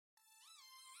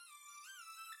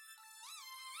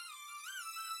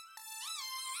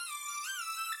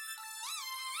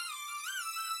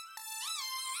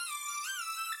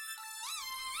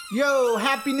Yo,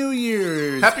 Happy New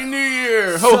Year's! Happy New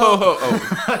Year! Ho, ho, ho,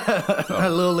 ho. A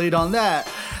little late on that.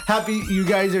 Happy you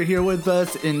guys are here with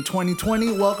us in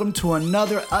 2020. Welcome to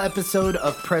another episode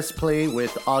of Press Play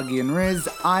with Augie and Riz.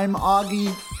 I'm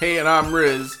Augie. Hey, and I'm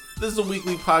Riz. This is a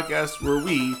weekly podcast where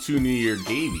we, two New Year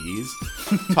gabies,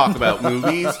 talk about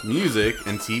movies, music,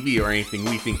 and TV, or anything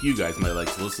we think you guys might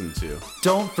like to listen to.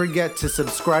 Don't forget to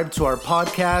subscribe to our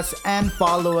podcast and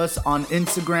follow us on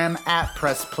Instagram at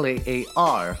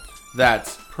PressPlayAR.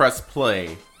 That's Press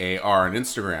Play AR on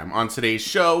Instagram. On today's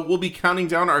show, we'll be counting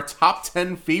down our top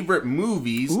 10 favorite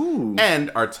movies and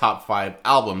our top 5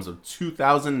 albums of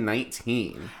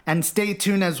 2019. And stay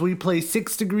tuned as we play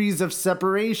 6 Degrees of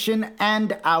Separation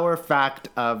and our fact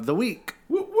of the week.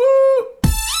 Woo woo!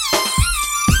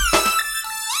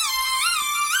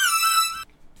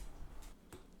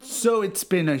 So it's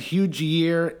been a huge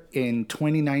year in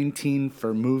 2019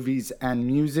 for movies and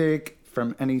music.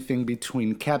 From anything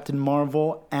between Captain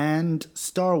Marvel and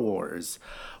Star Wars.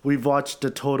 We've watched a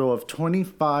total of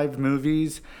 25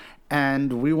 movies,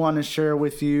 and we want to share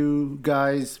with you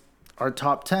guys our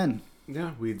top 10.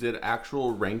 Yeah, we did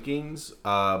actual rankings.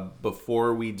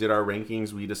 Before we did our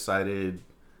rankings, we decided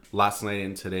last night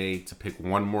and today to pick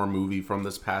one more movie from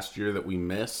this past year that we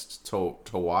missed to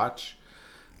watch.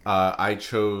 I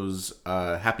chose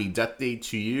Happy Death Day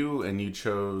to You, and you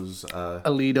chose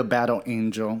Alita Battle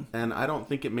Angel. And I don't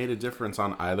think it made a difference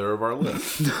on either of our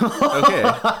lists.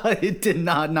 Okay. It did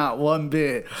not one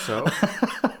bit. So,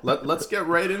 let's get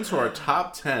right into our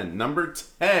top 10. Number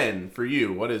 10 for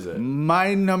you, what is it?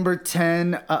 My number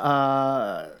 10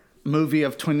 movie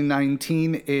of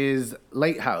 2019 is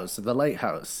Lighthouse, The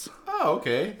Lighthouse. Oh,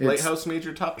 okay. Lighthouse made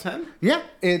your top 10? Yeah.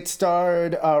 It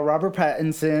starred Robert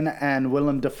Pattinson and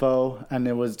Willem Dafoe, and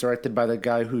it was directed by the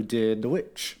guy who did The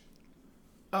Witch.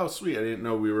 Oh, sweet. I didn't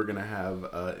know we were going to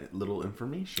have little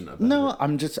information about it. No,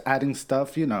 I'm just adding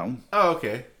stuff, you know. Oh,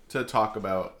 okay. To talk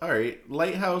about. All right.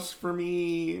 Lighthouse for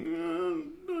me,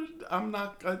 I'm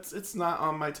not, it's not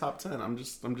on my top 10. I'm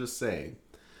just saying.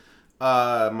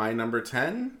 My number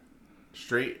 10,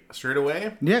 straight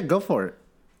away? Yeah, go for it.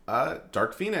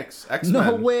 Dark Phoenix, X-Men.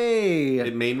 No way!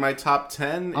 It made my top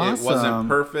 10. Awesome. It wasn't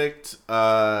perfect,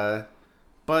 but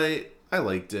I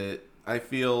liked it. I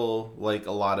feel like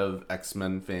a lot of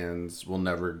X-Men fans will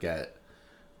never get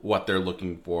what they're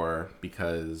looking for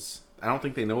because I don't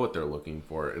think they know what they're looking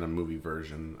for in a movie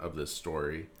version of this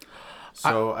story.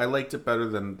 So I liked it better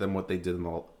than what they did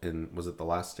in was it The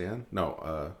Last Stand?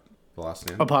 No, The Last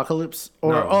Stand. Apocalypse?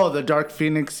 Or No. The Dark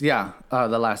Phoenix? Yeah,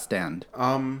 The Last Stand.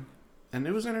 And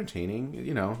it was entertaining,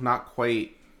 you know, not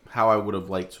quite how I would have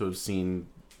liked to have seen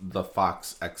the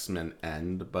Fox X-Men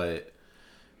end, but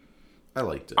I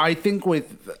liked it. I think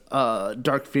with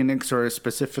Dark Phoenix, or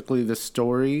specifically the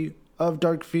story of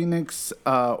Dark Phoenix,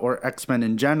 or X-Men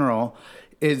in general,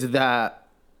 is that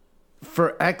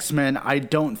for X-Men, I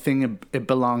don't think it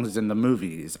belongs in the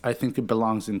movies. I think it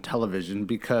belongs in television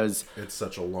because it's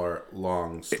such a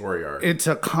long story arc. It's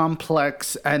a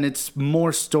complex and it's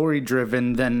more story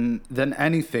driven than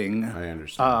anything. I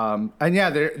understand. And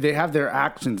yeah, they have their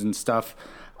actions and stuff.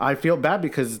 I feel bad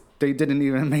because they didn't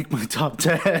even make my top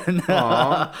 10.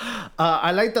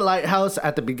 I like The Lighthouse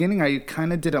at the beginning. I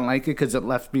kind of didn't like it because it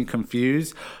left me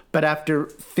confused. But after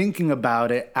thinking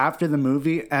about it after the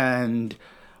movie and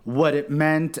what it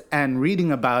meant and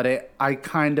reading about it, I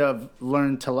kind of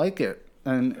learned to like it.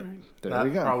 And there we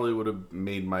go. That probably would have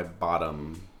made my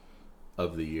bottom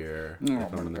of the year,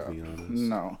 if I'm going to be honest.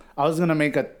 No. I was going to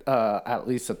make at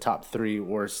least a top 3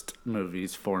 worst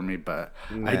movies for me, but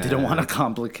I didn't want to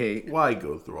complicate. Why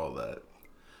go through all that?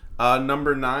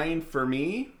 Number 9 for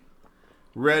me,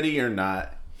 Ready or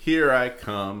Not, Here I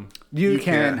Come. You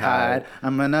can't hide.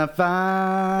 I'm going to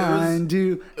find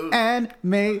you and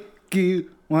make you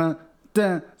want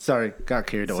to. Sorry, got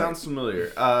carried away. Sounds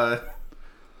familiar.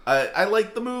 I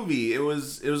liked the movie. It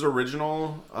was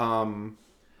original.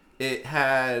 It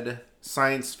had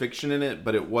science fiction in it,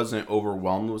 but it wasn't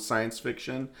overwhelmed with science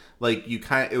fiction. Like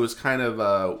it was kind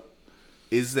of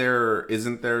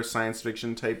isn't there science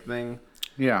fiction type thing?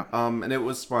 Yeah. And it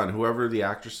was fun. Whoever the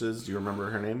actress is, do you remember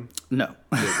her name? No.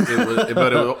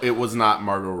 It was not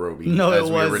Margot Robbie. No, as it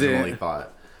we wasn't. originally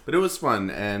thought. But it was fun,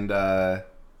 and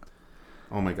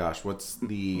oh my gosh, what's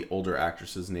the older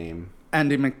actress's name?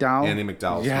 Andy McDowell. Andy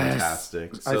McDowell's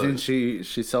fantastic. I think she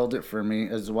sold it for me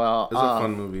as well. It was a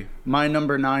fun movie. My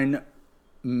number 9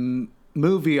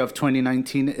 movie of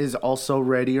 2019 is also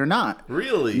Ready or Not.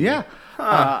 Really? Yeah.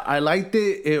 I liked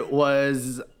it. It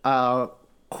was a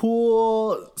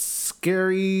cool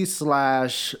scary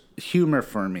slash humor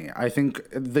for me. I think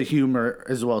the humor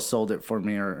as well sold it for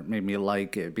me or made me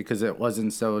like it because it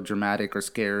wasn't so dramatic or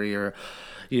scary or,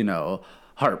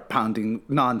 heart pounding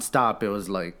nonstop. It was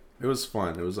like, It was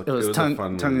fun. It was a tongue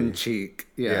fun movie. in cheek.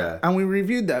 Yeah. And we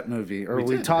reviewed that movie or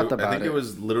we talked about it. I think it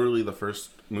was literally the first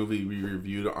movie we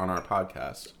reviewed on our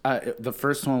podcast. The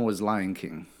first one was Lion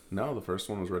King. No, the first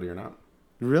one was Ready or Not.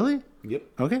 Really? Yep.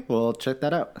 Okay, well, check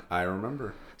that out. I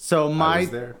remember. So I was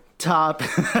there.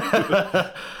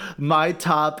 my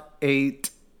top 8,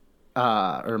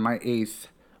 or my 8th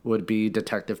would be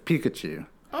Detective Pikachu.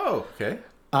 Oh, okay.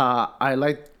 I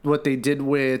like what they did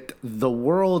with the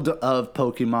world of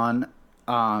Pokemon.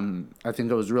 I think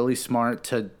it was really smart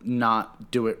to not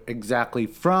do it exactly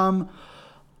from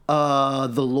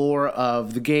the lore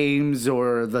of the games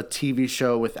or the TV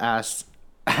show with Ash.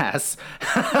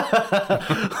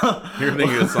 You're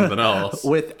thinking of something else.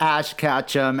 With Ash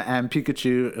Ketchum and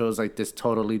Pikachu, it was like this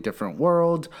totally different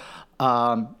world,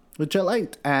 which I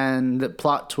liked. And the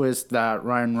plot twist that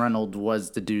Ryan Reynolds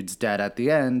was the dude's dad at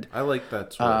the end. I like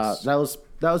that twist. That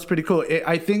was pretty cool.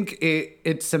 I think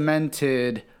it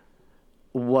cemented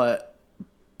what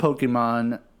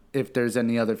Pokemon, if there's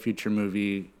any other future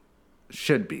movie,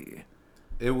 should be.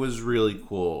 It was really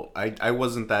cool. I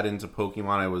wasn't that into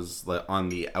Pokemon. I was on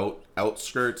the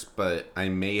outskirts, but I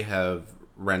may have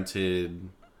rented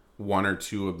 1 or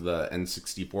 2 of the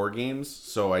N64 games,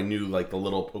 so I knew like the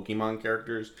little Pokemon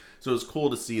characters. So it was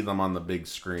cool to see them on the big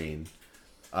screen.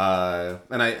 And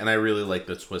I really like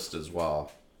the twist as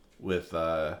well. With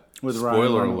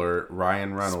spoiler alert,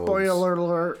 Ryan Reynolds. Spoiler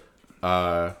alert.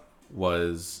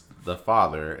 Was the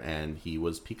father, and he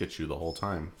was Pikachu the whole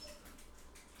time.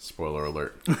 Spoiler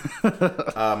alert.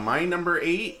 My number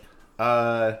 8,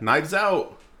 Knives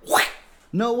Out. What?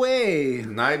 No way.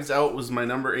 Knives Out was my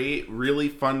number 8. Really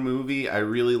fun movie. I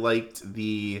really liked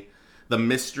the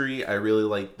mystery. I really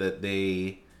liked that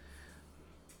they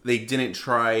didn't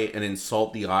try and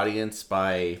insult the audience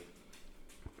by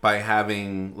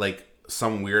having like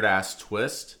some weird ass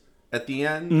twist at the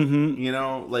end.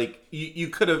 Mm-hmm. Like you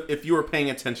could have, if you were paying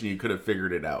attention, you could have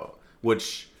figured it out,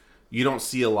 which you don't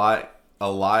see a lot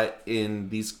in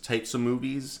these types of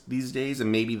movies these days,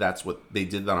 and maybe that's what they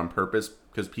did that on purpose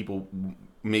because people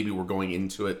maybe were going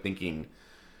into it thinking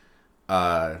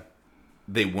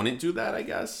they wouldn't do that, I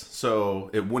guess. So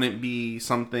it wouldn't be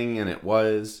something, and it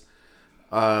was.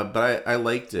 But I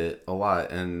liked it a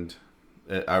lot, and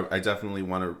I definitely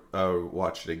want to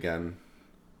watch it again.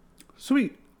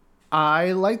 Sweet.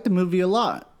 I like the movie a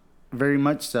lot. Very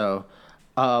much so.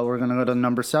 We're going to go to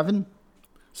number 7.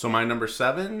 So my number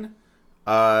 7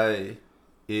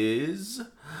 is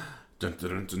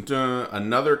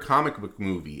another comic book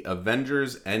movie,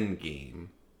 Avengers Endgame.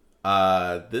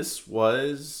 This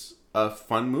was a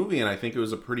fun movie, and I think it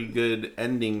was a pretty good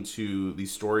ending to the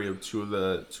story of two of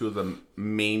the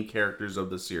main characters of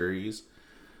the series.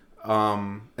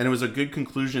 And it was a good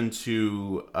conclusion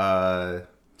to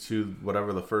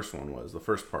whatever the first one was. The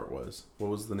first part was. What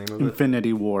was the name of it?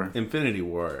 Infinity War. Infinity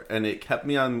War. And it kept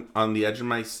me on the edge of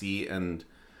my seat, and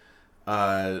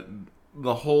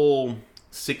the whole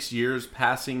 6 years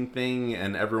passing thing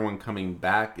and everyone coming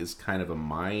back is kind of a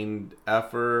mind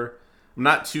effer. I'm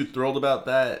not too thrilled about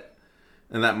that,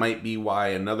 and that might be why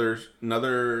another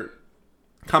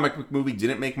comic book movie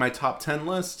didn't make my top 10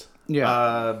 list.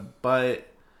 Yeah. But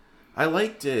I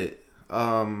liked it.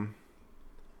 I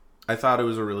thought it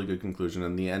was a really good conclusion,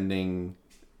 and the ending...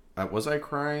 was I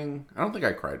crying? I don't think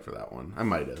I cried for that one. I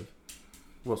might have.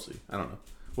 We'll see. I don't know.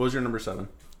 What was your number 7?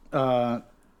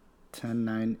 10,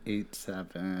 9, 8,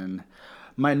 7.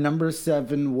 My number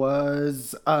 7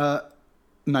 was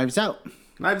Knives Out.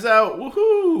 Knives Out,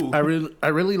 woohoo! I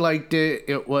really liked it.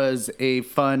 It was a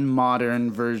fun,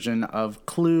 modern version of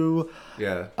Clue.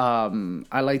 Yeah.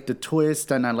 I like the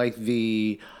twist, and I like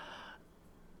the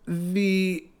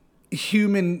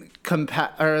human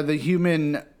the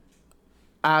human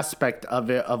aspect of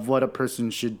it, of what a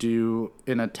person should do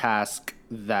in a task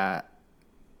that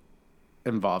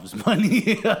involves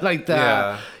money like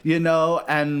that. Yeah.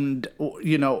 And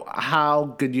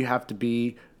how good you have to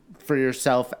be for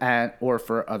yourself or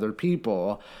for other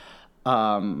people.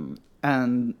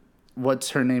 And what's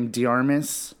her name?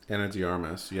 DeArmas? Anna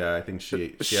DeArmas. Yeah, I think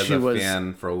she has a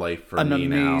fan for life for me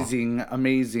now.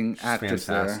 Amazing She's actress.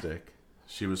 fantastic. There.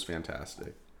 She was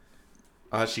fantastic.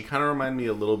 She kind of reminded me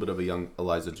a little bit of a young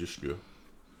Eliza Dushku.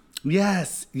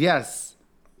 Yes.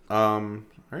 All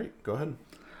right, go ahead.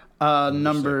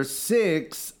 Number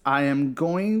 6, I am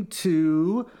going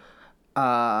to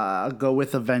Go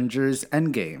with Avengers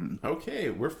Endgame. Okay,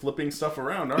 we're flipping stuff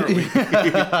around, aren't we?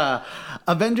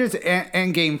 Avengers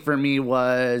Endgame for me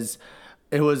was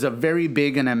a very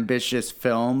big and ambitious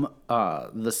film.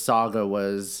 The saga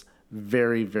was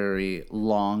very, very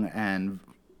long, and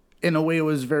in a way it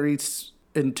was very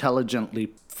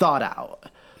intelligently thought out.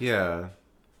 Yeah.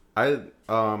 I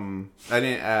didn't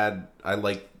add. I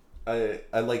like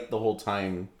the whole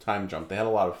time jump. They had a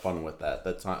lot of fun with that.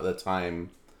 The time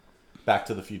Back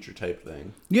to the Future type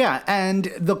thing. Yeah,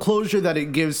 and the closure that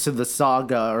it gives to the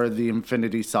saga or the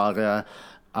Infinity Saga,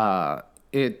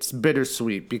 it's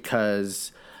bittersweet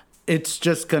because it's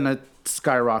just gonna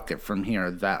skyrocket from here,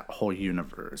 that whole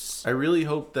universe. I really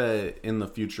hope that in the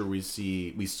future we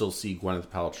still see Gwyneth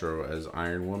Paltrow as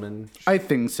Iron Woman. I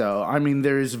think so. I mean,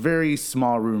 there's very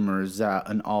small rumors that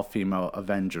an all-female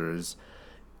Avengers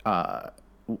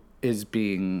is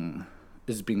being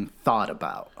thought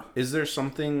about. Is there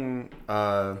something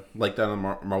like that in the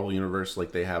Marvel Universe?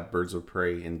 Like they have Birds of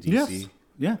Prey in DC? Yes.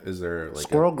 Yeah. Is there like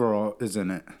Squirrel Girl is in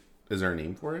it. Is there a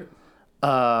name for it?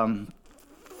 Frack.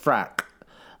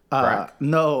 Frack?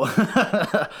 No.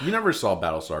 You never saw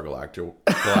Battlestar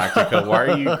Galactica. Why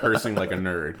are you cursing like a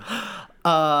nerd?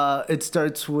 It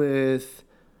starts with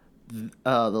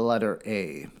the letter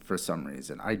A for some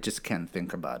reason. I just can't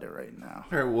think about it right now.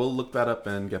 All right, we'll look that up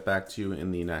and get back to you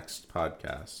in the next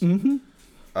podcast. Mm-hmm.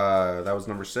 That was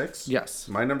number 6? Yes.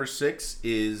 My number 6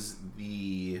 is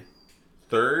the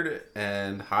third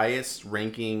and highest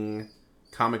ranking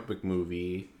comic book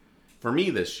movie for me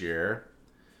this year,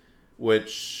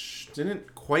 which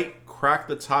didn't quite crack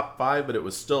the top 5, but it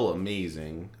was still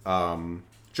amazing.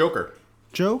 Joker.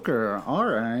 All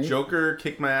right. Joker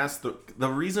kicked my ass. The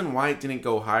reason why it didn't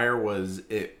go higher was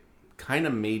it kind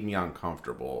of made me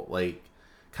uncomfortable. Like,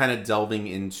 kind of delving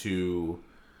into,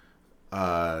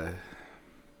 what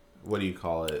do you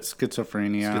call it?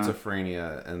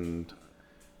 Schizophrenia and...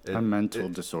 a mental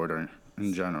disorder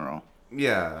in general.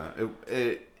 Yeah.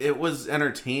 It was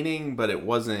entertaining, but it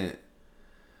wasn't...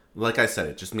 Like I said,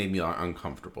 it just made me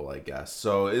uncomfortable, I guess.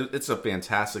 So it's a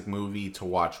fantastic movie to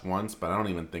watch once, but I don't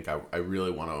even think I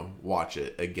really want to watch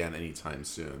it again anytime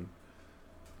soon.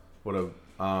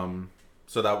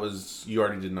 So that was... You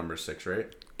already did number 6,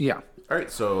 right? Yeah. All right,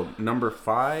 so number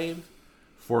 5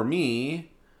 for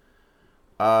me,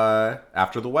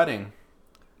 After the Wedding.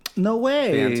 No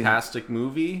way. Fantastic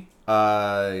movie.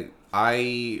 I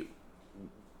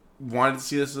wanted to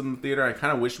see this in the theater. I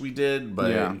kind of wish we did,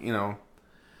 but you know,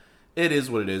 it is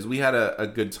what it is. We had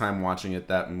a good time watching it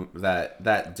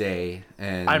that day,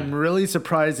 and I'm really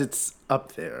surprised it's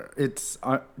up there. It's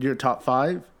your top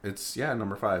 5. It's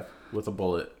number 5 with a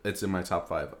bullet. It's in my top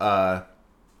 5.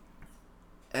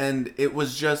 And it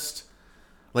was just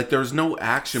like there was no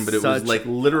action, but it was like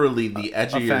literally the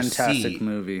edge of your seat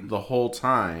movie the whole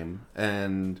time,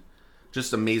 and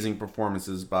just amazing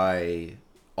performances by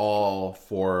all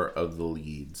 4 of the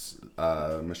leads: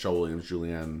 Michelle Williams,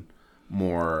 Julianne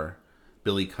Moore,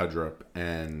 Billy Cudrup,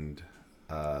 and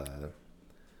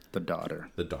the daughter.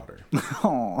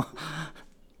 Oh.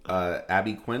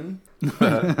 Abby Quinn. All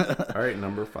right,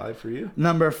 number 5 for you.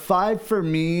 Number 5 for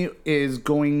me is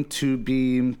going to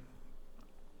be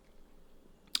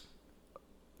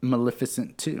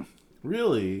Maleficent 2.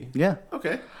 Really? Yeah.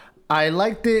 Okay. I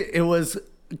liked it. It was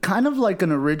kind of like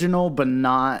an original, but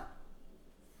not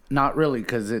really,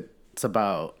 because it's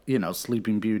about,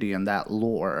 Sleeping Beauty and that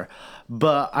lore.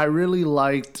 But I really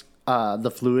liked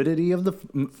the fluidity of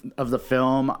the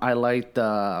film. I liked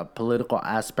the political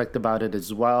aspect about it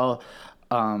as well.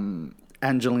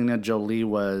 Angelina Jolie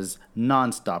was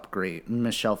nonstop great.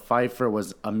 Michelle Pfeiffer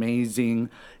was amazing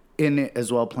in it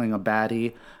as well, playing a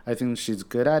baddie. I think she's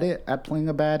good at playing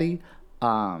a baddie.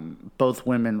 Both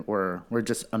women were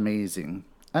just amazing,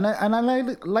 and I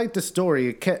liked the story.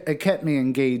 It kept me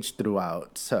engaged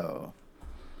throughout. So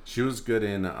she was good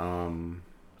in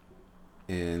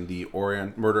the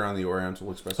Murder on the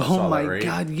Oriental Express. You oh saw my that, right?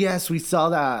 God, yes, we saw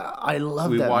that. I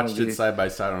love that. We watched movie. it side by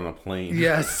side on a plane.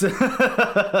 Yes. Like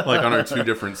on our 2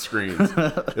 different screens.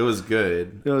 It was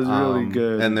good. It was really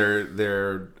good. And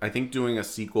they're I think doing a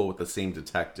sequel with the same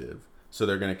detective. So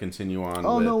they're going to continue on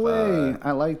Oh, with, no way.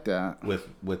 I like that.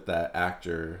 With that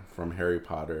actor from Harry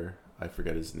Potter. I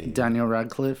forget his name. Daniel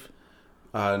Radcliffe?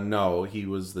 No, he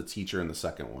was the teacher in the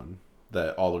second one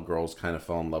that all the girls kind of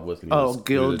fell in love with. And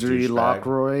Gilderoy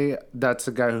Locroy. That's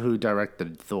the guy who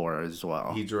directed Thor as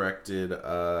well. He directed,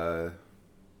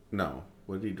 no.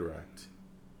 What did he direct?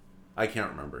 I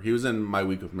can't remember. He was in My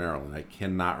Week with Marilyn. I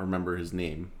cannot remember his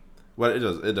name. Well, it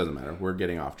doesn't matter. We're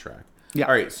getting off track. Yeah.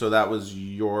 All right, so that was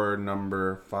your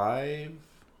number 5?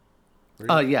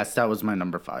 Yes, that was my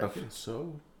number 5. Okay,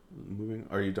 so moving.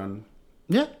 Are you done?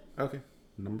 Yeah. Okay.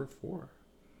 Number 4.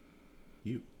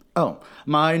 You. Oh,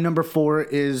 my number 4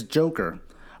 is Joker.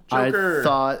 Joker. I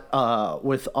thought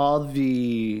with all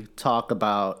the talk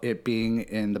about it being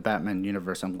in the Batman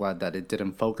universe, I'm glad that it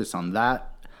didn't focus on that.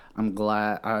 I'm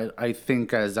glad. I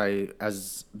think as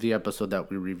the episode that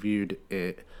we reviewed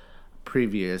it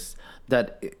previous,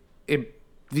 that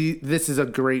this is a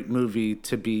great movie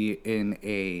to be in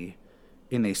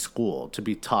a school, to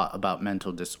be taught about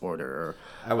mental disorder.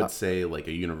 I would say like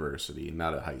a university,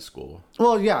 not a high school.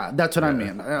 Well, yeah, that's what I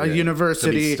mean. A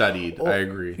university. To be studied, I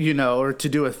agree. You know, or to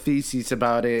do a thesis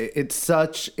about it. It's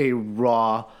such a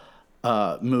raw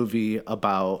movie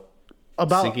about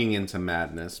sinking into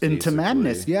madness. Basically. Into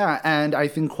madness, yeah. And I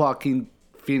think Joaquin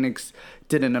Phoenix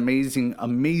did an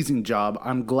amazing job.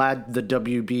 I'm glad the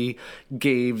WB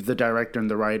gave the director and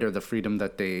the writer the freedom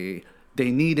that they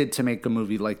needed to make a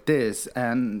movie like this.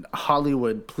 And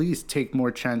Hollywood, please take more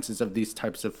chances of these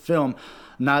types of film.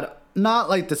 Not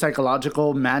like the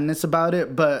psychological madness about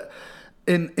it, but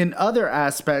in other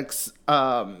aspects,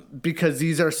 because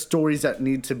these are stories that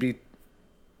need to be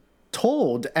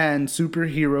told, and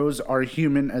superheroes are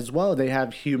human as well. They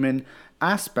have human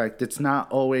aspect. It's not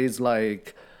always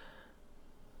like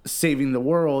saving the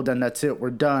world and that's it, we're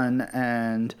done,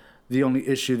 and the only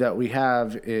issue that we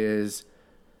have is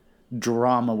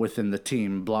drama within the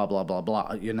team, blah blah blah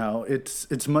blah. You know,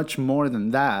 it's much more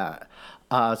than that.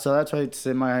 So that's why it's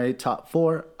in my top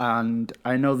 4, and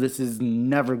I know this is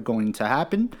never going to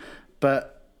happen,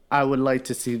 but I would like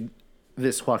to see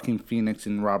this Joaquin Phoenix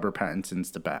and Robert Pattinson's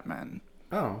The Batman.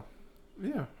 Oh,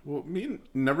 yeah. Well,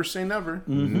 never say never.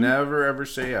 Mm-hmm. Never ever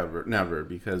say ever. Never,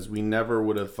 because we never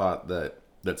would have thought that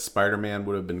Spider-Man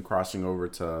would have been crossing over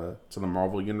to the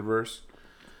Marvel Universe.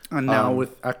 And now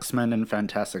with X-Men and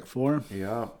Fantastic Four.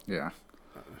 Yeah. Yeah.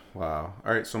 Wow.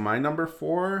 All right, so my number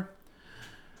 4,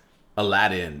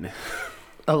 Aladdin.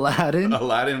 Aladdin?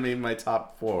 Aladdin made my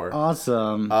top 4.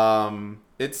 Awesome.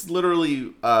 It's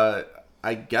literally...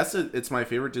 I guess it's my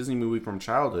favorite Disney movie from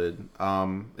childhood.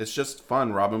 It's just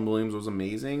fun. Robin Williams was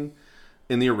amazing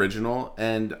in the original,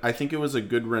 and I think it was a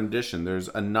good rendition. There's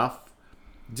enough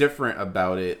different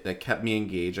about it that kept me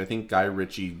engaged. I think Guy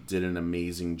Ritchie did an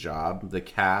amazing job. The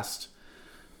cast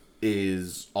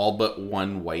is all but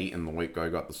one white, and the white guy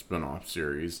got the spin-off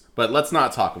series. But let's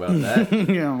not talk about that.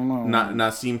 Yeah, no.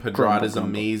 Nasim Pedrad is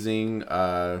amazing.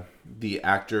 The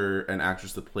actor and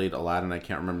actress that played Aladdin, I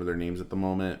can't remember their names at the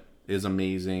moment, is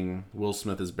amazing. Will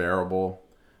Smith is bearable.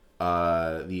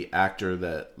 The actor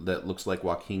that looks like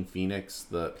Joaquin Phoenix,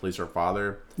 that plays her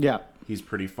father, yeah, he's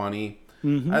pretty funny.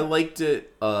 Mm-hmm. I liked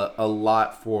it a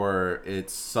lot for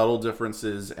its subtle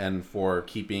differences and for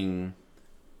keeping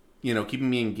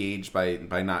me engaged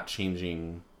by not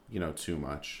changing too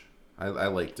much. I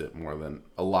liked it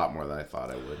a lot more than I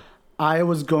thought I would. I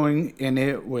was going in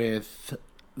it with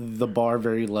the bar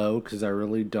very low because I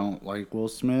really don't like Will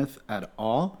Smith at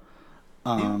all.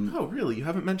 Oh, really? You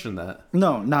haven't mentioned that?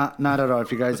 No, not at all.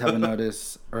 If you guys haven't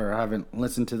noticed or haven't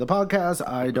listened to the podcast,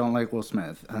 I don't like Will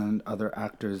Smith and other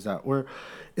actors that were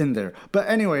in there. But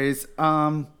anyways,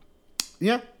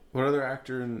 yeah. What other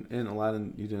actor in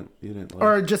Aladdin you didn't like?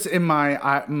 Or just in my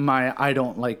I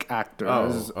don't like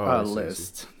actors list. I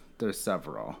see. There's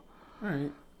several. All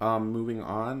right. Moving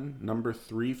on. Number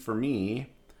 3 for me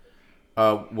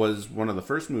was one of the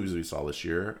first movies we saw this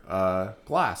year.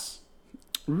 Glass.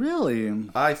 Really?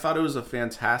 I thought it was a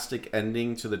fantastic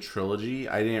ending to the trilogy.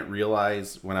 I didn't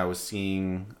realize when I was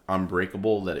seeing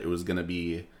Unbreakable that it was going to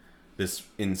be this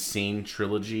insane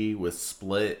trilogy with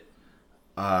Split.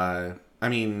 I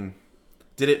mean,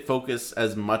 did it focus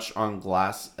as much on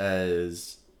Glass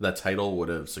as the title would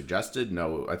have suggested?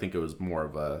 No, I think it was more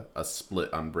of a Split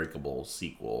Unbreakable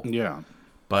sequel. Yeah.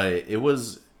 But it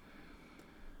was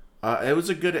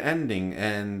a good ending,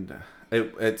 and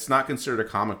it's not considered a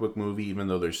comic book movie, even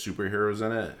though there's superheroes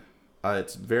in it.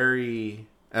 It's very...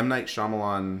 M. Night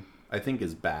Shyamalan, I think,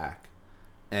 is back,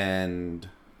 and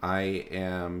I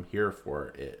am here for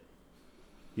it.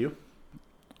 You?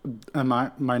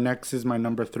 My next is my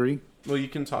number 3. Well, you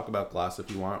can talk about Glass if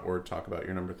you want, or talk about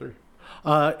your number 3.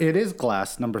 It is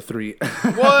Glass, number 3.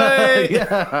 What?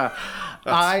 Yeah.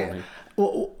 That's funny.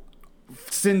 Well,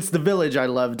 since The Village, I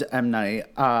loved M. Night.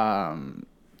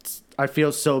 I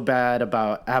feel so bad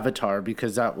about Avatar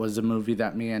because that was a movie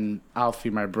that me and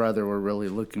Alfie, my brother, were really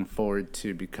looking forward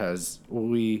to because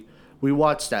we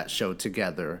watched that show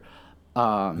together.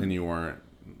 And you weren't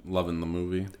loving the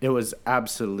movie? It was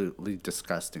absolutely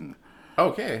disgusting.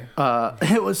 Okay.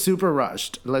 It was super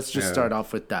rushed. Let's just start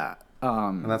off with that.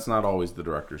 And that's not always the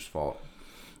director's fault.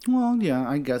 Well, yeah,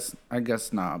 I guess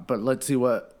not. But let's see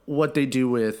what they do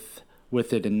with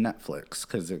with it in Netflix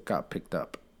because it got picked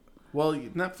up. Well,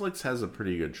 Netflix has a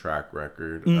pretty good track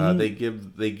record. Mm-hmm.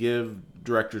 They give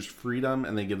directors freedom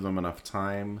and they give them enough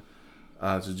time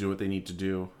to do what they need to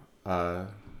do. So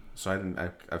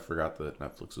I forgot that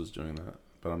Netflix was doing that,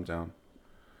 but I'm down.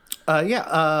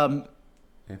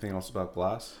 Anything else about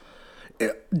Glass?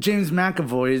 James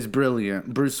McAvoy is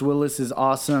brilliant. Bruce Willis is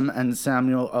awesome, and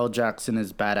Samuel L. Jackson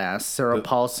is badass. Sarah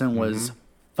Paulson was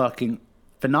fucking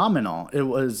phenomenal. It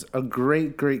was a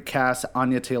great, great cast.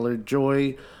 Anya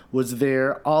Taylor-Joy was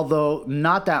there, although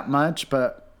not that much,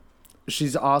 but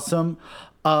she's awesome.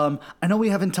 I know we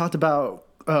haven't talked about.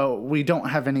 We don't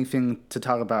have anything to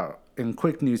talk about in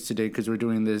quick news today because we're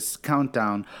doing this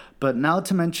countdown. But now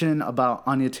to mention about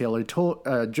Anya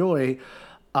Taylor-Joy,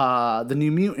 the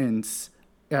New Mutants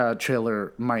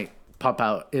trailer might pop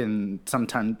out in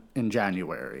sometime in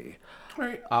January. All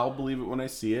right, I'll believe it when I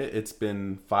see it. It's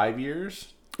been 5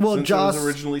 years since it was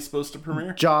originally supposed to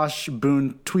premiere. Josh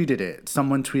Boone tweeted it.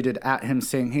 Someone tweeted at him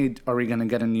saying, "Hey, are we going to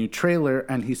get a new trailer?"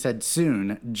 And he said,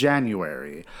 "Soon,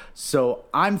 January." So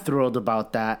I'm thrilled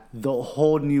about that. The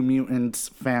whole New Mutants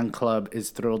fan club is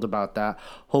thrilled about that.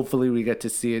 Hopefully we get to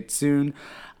see it soon.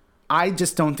 I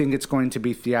just don't think it's going to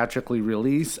be theatrically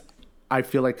released. I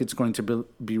feel like it's going to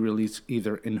be released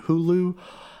either in Hulu,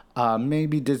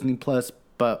 maybe Disney Plus,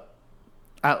 but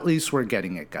at least we're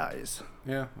getting it, guys.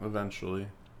 Yeah, eventually.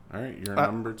 All right, your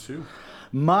number 2.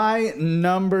 My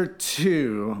number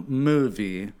 2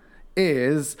 movie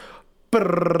is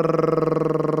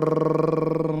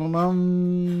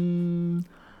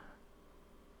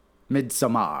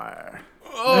Midsommar.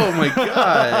 Oh my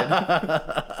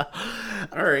god!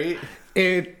 All right,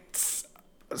 it's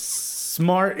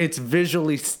smart. It's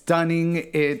visually stunning.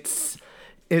 It's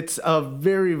a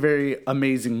very, very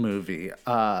amazing movie.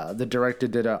 The director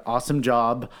did an awesome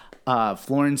job.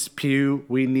 Florence Pugh,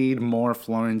 we need more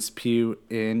Florence Pugh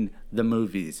in the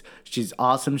movies. She's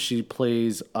awesome. She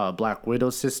plays Black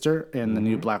Widow's sister in the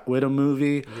new Black Widow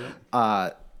movie.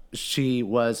 Yeah. She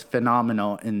was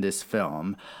phenomenal in this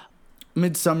film.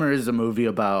 Midsommar is a movie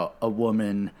about a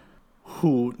woman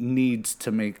who needs to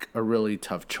make a really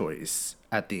tough choice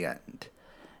at the end.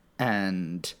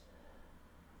 And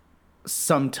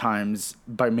sometimes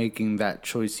by making that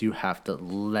choice, you have to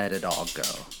let it all go.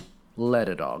 Let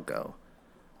it all go.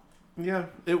 Yeah,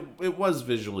 it was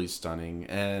visually stunning,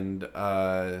 and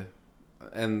the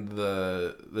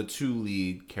two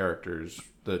lead characters,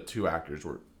 the two actors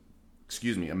were,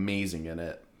 amazing in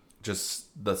it. Just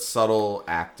the subtle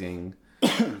acting.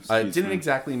 It didn't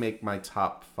exactly make my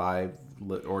top 5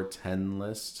 or 10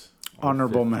 list.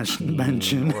 Honorable mention.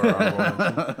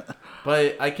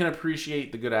 But I can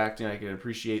appreciate the good acting. I can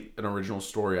appreciate an original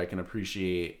story. I can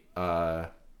appreciate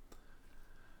the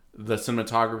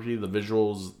cinematography, the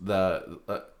visuals,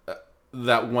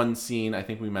 that one scene. I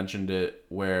think we mentioned it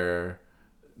where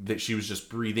that she was just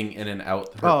breathing in and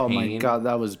out her pain. My god,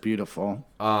 that was beautiful.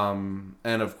 And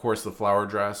of course the flower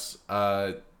dress.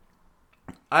 I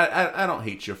don't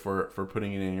hate you for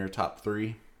putting it in your top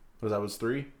 3. That was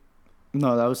 3?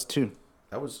 No, that was 2.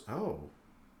 That was all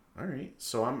right.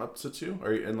 So I'm up to 2.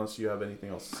 Unless you have anything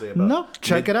else to say about? No,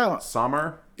 check it out.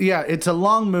 Midsommar. Yeah, it's a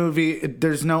long movie.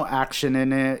 There's no action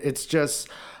in it. It's just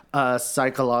a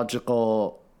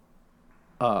psychological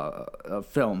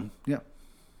film. Yeah.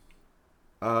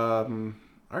 All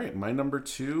right. My number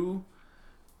 2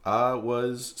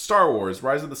 was Star Wars: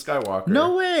 Rise of the Skywalker.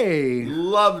 No way.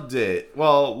 Loved it.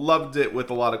 Well, loved it with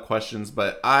a lot of questions,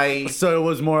 but So it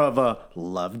was more of a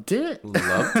loved it?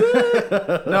 Loved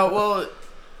it? No, well,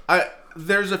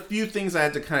 there's a few things I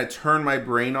had to kind of turn my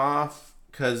brain off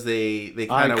because they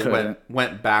kind of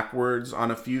went backwards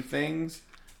on a few things.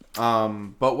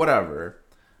 But whatever.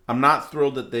 I'm not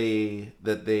thrilled that they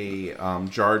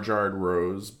Jar Jarred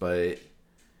Rose, but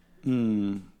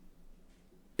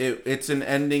it's an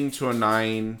ending to a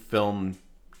 9-film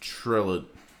trilogy.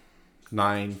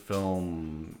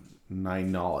 9-film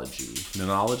ninology.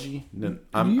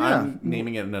 I'm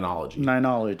naming it ninology.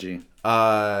 Ninology.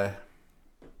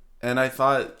 And I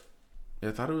thought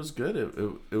it was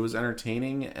good. It was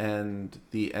entertaining, and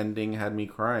the ending had me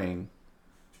crying.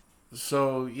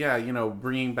 So yeah,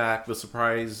 bringing back the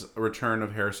surprise return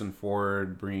of Harrison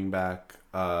Ford, bringing back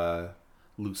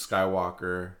Luke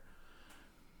Skywalker,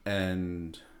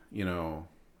 and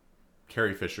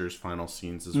Carrie Fisher's final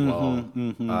scenes as well.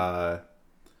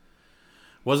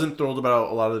 Wasn't thrilled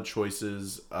about a lot of the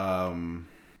choices.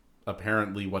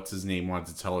 Apparently, what's his name wanted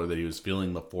to tell her that he was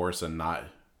feeling the Force and not,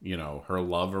 her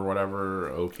love or whatever.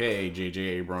 Okay, J.J.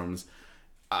 Abrams,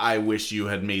 I wish you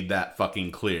had made that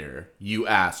fucking clear, you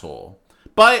asshole.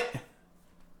 But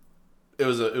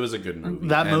it was a good movie.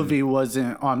 That movie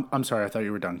wasn't on. I'm sorry, I thought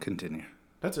you were done. Continue.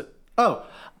 That's it. Oh,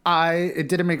 it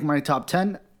didn't make my top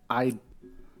 10.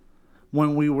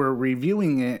 When we were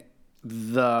reviewing it,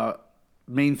 the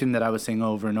main thing that I was saying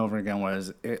over and over again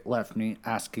was it left me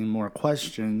asking more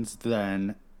questions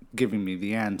than giving me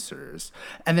the answers.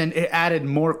 And then it added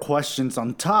more questions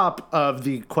on top of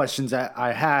the questions that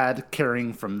I had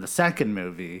carrying from the second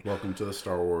movie. Welcome to the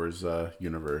Star Wars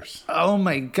universe. Oh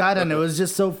my God. And it was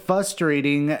just so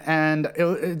frustrating. And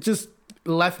it just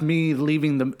left me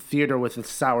leaving the theater with a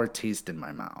sour taste in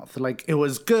my mouth. Like, it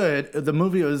was good. The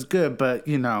movie was good, but,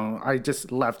 I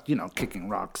just left, kicking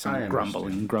rocks and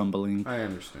grumbling. I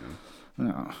understand.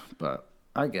 But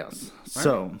I guess.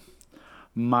 So,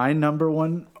 my number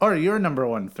one, or your number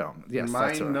one film. Yes,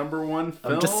 my number one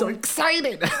film? I'm just so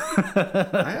excited.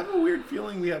 I have a weird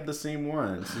feeling we have the same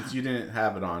one, since you didn't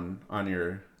have it on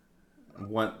your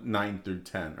 9 through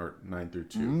 10, or 9 through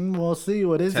 2. We'll see.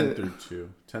 What is 10 it? 10 through 2.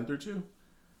 10 through 2?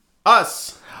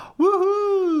 Us!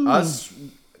 Woohoo! Us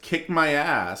kicked my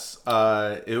ass.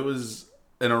 It was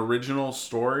an original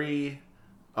story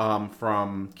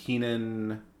from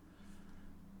Keenan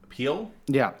Peele.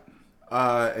 Yeah.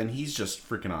 And he's just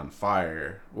freaking on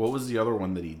fire. What was the other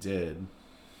one that he did?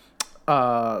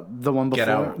 The one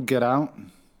before Get Out.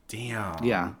 Damn.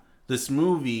 Yeah. This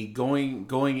movie,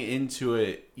 going into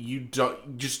it, you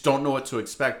just don't know what to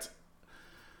expect.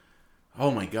 Oh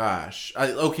my gosh.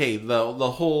 Okay,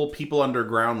 the whole people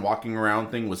underground walking around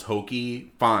thing was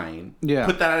hokey. Fine. Yeah.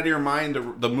 Put that out of your mind.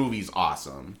 The movie's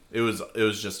awesome. It was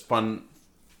just fun.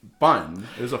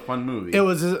 It was a fun movie. It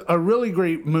was a really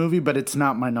great movie, but it's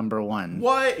not my number one.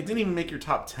 What? It didn't even make your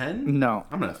top 10? No.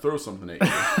 I'm going to throw something at you.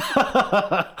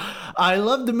 I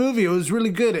loved the movie. It was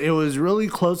really good. It was really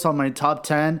close on my top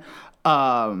 10.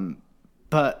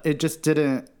 But it just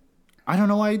didn't... I don't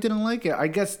know why I didn't like it. I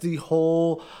guess the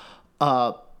whole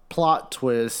plot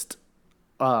twist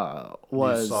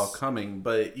was... You saw coming,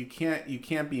 but you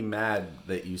can't be mad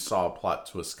that you saw a plot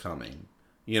twist coming.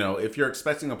 If you're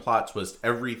expecting a plot twist,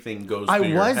 everything goes through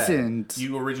your head. I wasn't.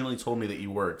 You originally told me that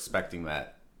you were expecting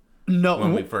that. No,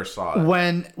 when we first saw it.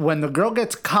 When the girl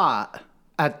gets caught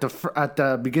at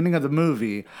the beginning of the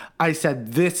movie, I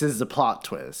said this is the plot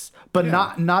twist, but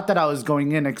not that I was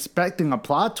going in expecting a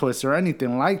plot twist or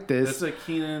anything like this. It's a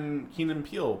Keenan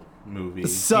Peele movie.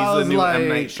 So he's the new M.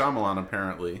 Night Shyamalan,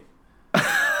 apparently.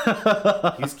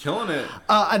 He's killing it.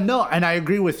 No, and I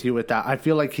agree with you with that. I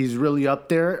feel like he's really up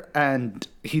there, and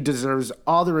he deserves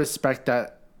all the respect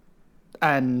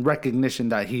and recognition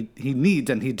that he needs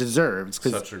and he deserves.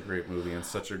 Such a great movie and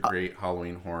such a great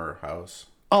Halloween horror house.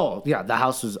 Oh yeah, the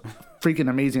house was freaking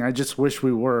amazing. I just wish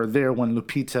we were there when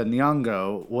Lupita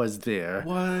Nyong'o was there.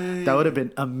 What? That would have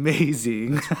been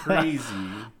amazing. That's crazy.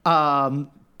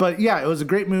 But yeah, it was a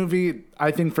great movie.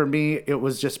 I think for me, it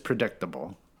was just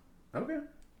predictable. Okay.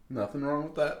 Nothing wrong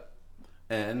with that.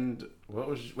 And what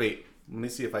was... Wait, let me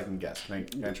see if I can guess. Can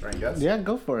I try and guess? Yeah,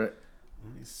 go for it.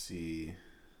 Let me see.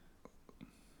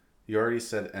 You already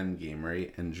said Endgame,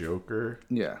 right? And Joker?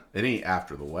 Yeah. It ain't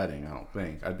After the Wedding, I don't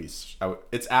think.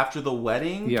 It's After the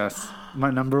Wedding? Yes. My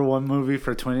number one movie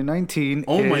for 2019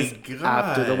 oh is my God.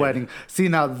 After the Wedding. See,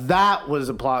 now that was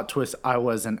a plot twist I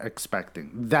wasn't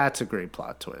expecting. That's a great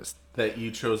plot twist. That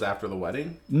you chose After the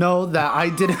Wedding? No, that I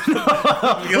didn't.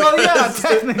 Well, yeah,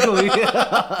 technically.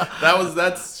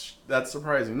 That's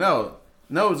surprising. No,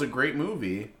 it was a great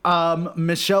movie.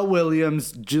 Michelle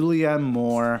Williams, Julianne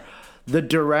Moore, the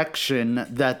direction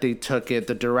that they took it,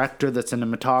 the director, the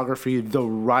cinematography, the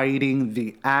writing,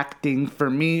 the acting. For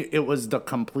me, it was the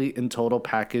complete and total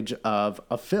package of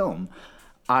a film.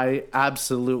 I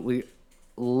absolutely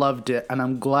loved it, and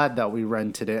I'm glad that we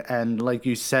rented it. And like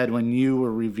you said, when you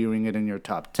were reviewing it in your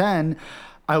top 10,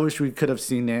 I wish we could have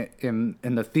seen it in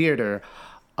the theater.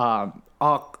 All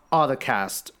the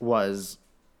cast was...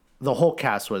 The whole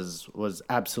cast was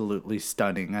absolutely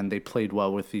stunning, and they played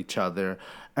well with each other.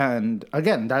 And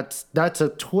again, that's a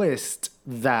twist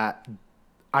that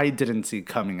I didn't see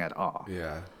coming at all.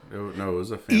 Yeah. It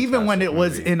was a fantastic even when it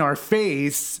was movie. In our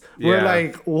face, we're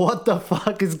like, what the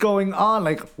fuck is going on?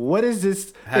 Like, what is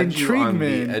this Had intriguement?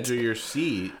 You on the edge of your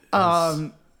seat.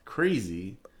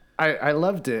 Crazy. I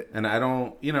loved it. And I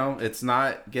don't, it's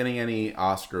not getting any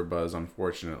Oscar buzz,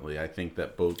 unfortunately. I think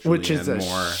that both Julianne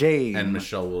Moore and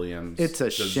Michelle Williams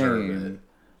deserve it.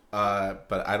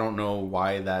 But I don't know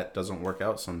why that doesn't work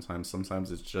out sometimes.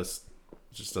 Sometimes it just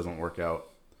doesn't work out.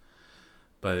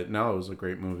 But no, it was a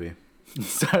great movie.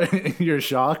 Sorry, you're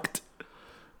shocked?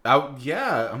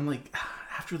 Yeah, I'm like,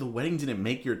 After the Wedding didn't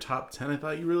make your top 10. I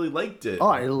thought you really liked it. Oh,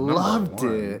 I loved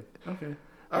it. Okay.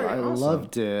 All right, I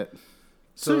loved it.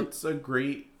 So it's a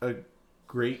great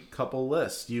great couple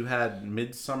lists. You had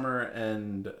Midsummer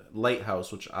and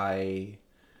Lighthouse, which I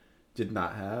did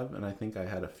not have, and I think I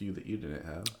had a few that you didn't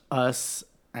have. Us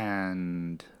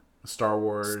and Star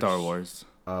Wars,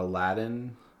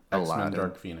 Aladdin, X-Men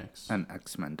Dark Phoenix, and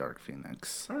X-Men Dark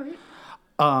Phoenix. All right.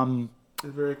 A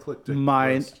very eclectic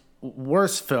My list.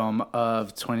 worst film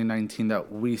of 2019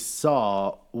 that we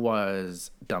saw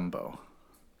was Dumbo.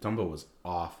 Dumbo was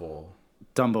awful.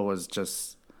 Dumbo was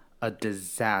just a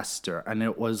disaster, and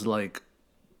it was like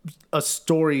a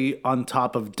story on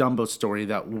top of Dumbo's story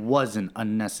that wasn't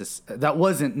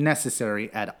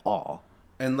necessary at all.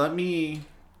 And let me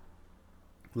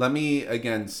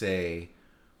again say,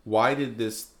 why did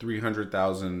this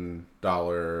 $300,000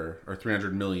 or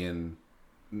 $300 million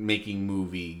making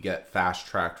movie get fast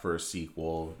tracked for a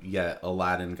sequel, yet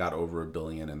Aladdin got over $1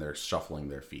 billion and they're shuffling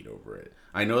their feet over it?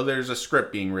 I know there's a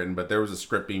script being written, but there was a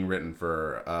script being written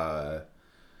for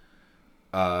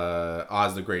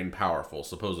Oz the Great and Powerful,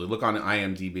 supposedly. Look on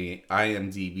IMDb.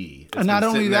 It's And not been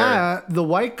only sitting there. that, the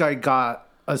white guy got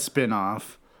a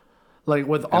spin-off. Like,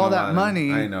 with all that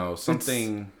money. I know.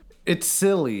 Something. It's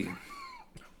silly.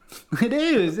 It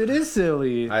is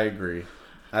silly. I agree.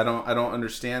 I don't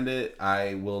understand it.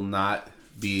 I will not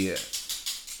be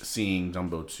seeing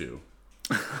Dumbo 2.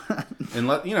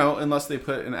 Unless they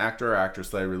put an actor or actress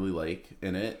that I really like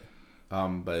in it.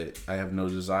 But I have no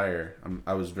desire.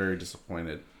 I was very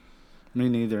disappointed. Me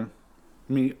neither.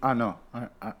 I know.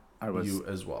 I was. You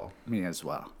as well. Me as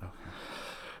well. Okay.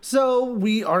 So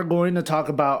we are going to talk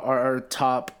about our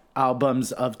top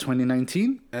albums of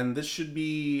 2019. And this should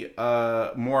be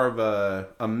more of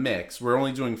a mix. We're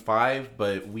only doing 5,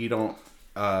 but we don't...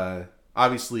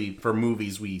 obviously, for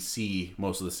movies, we see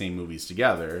most of the same movies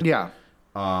together. Yeah.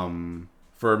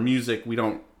 For music, we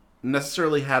don't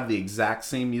necessarily have the exact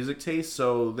same music taste,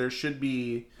 so there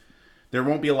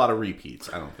won't be a lot of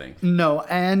repeats, I don't think. No,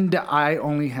 and I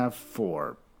only have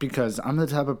 4 because I'm the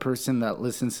type of person that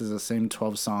listens to the same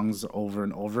 12 songs over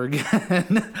and over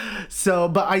again. So,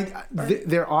 but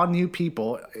they're all new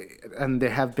people, and they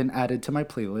have been added to my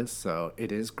playlist, so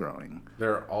it is growing.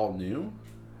 They're all new?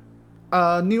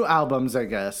 New albums, I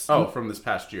guess. Oh, from this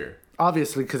past year.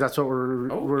 Obviously, because that's what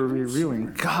we're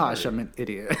reviewing. Gosh, I'm an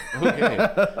idiot. Okay.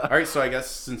 All right, so I guess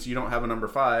since you don't have a number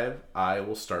 5, I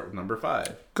will start with number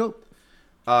 5. Go.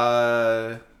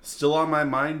 Still on My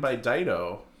Mind by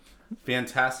Dido.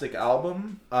 Fantastic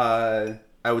album. I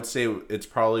would say it's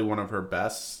probably one of her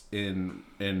best in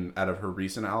out of her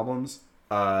recent albums.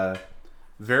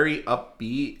 Very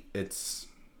upbeat. It's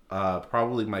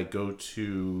probably my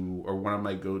go-to, or one of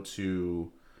my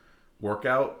go-to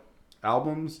workout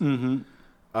albums.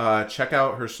 Mm-hmm. Check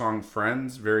out her song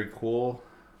Friends. Very cool.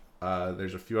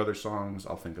 There's a few other songs.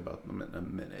 I'll think about them in a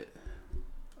minute.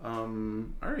 All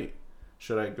right.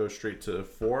 Should I go straight to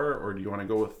 4, or do you want to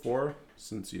go with 4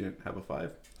 since you didn't have a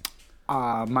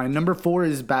 5? My number 4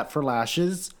 is Bat for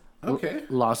Lashes. Okay.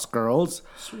 Lost Girls.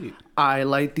 Sweet. I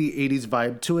like the 80s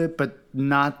vibe to it, but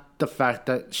not the fact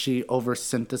that she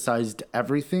over-synthesized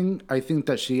everything. I think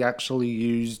that she actually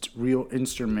used real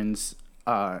instruments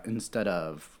instead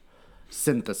of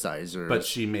synthesizers. But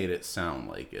she made it sound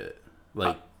like it.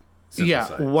 Like,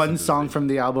 one song from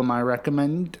the album I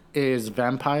recommend is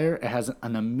Vampire. It has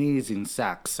an amazing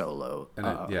sax solo.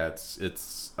 And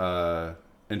it's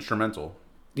instrumental.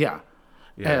 Yeah.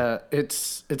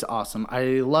 It's awesome.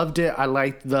 I loved it. I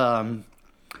liked the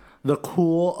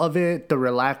cool of it, the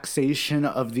relaxation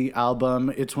of the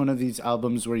album. It's one of these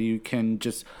albums where you can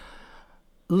just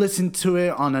listen to it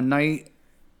on a night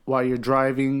while you're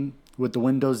driving with the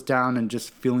windows down and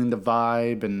just feeling the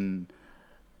vibe, and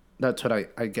that's what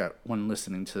I get when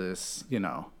listening to this,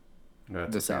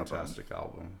 That's this a fantastic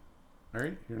album. All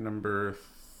right, your number...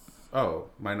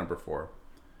 my number 4.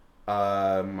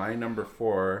 My number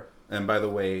 4, and by the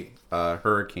way,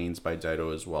 Hurricanes by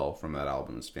Dido as well from that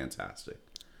album is fantastic.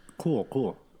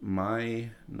 Cool.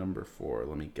 My number 4,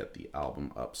 let me get the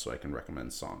album up so I can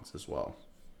recommend songs as well.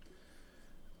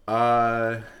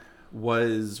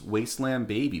 Was Wasteland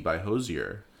Baby by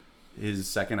Hozier. His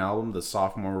second album, the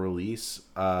sophomore release,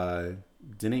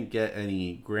 didn't get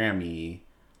any Grammy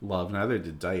love. Neither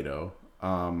did Dido.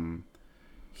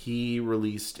 He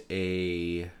released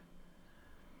I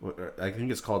think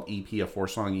it's called EP, a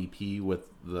 4-song EP with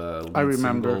the lead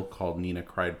single called Nina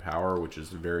Cried Power, which is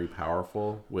very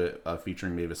powerful, with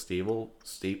featuring Mavis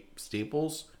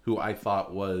Staples, who I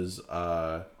thought was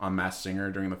on Masked Singer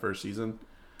during the first season.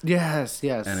 Yes.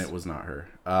 And it was not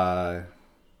her.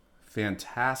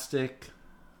 Fantastic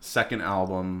second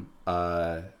album.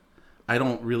 I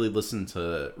don't really listen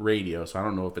to radio, so I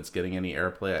don't know if it's getting any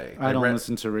airplay. I don't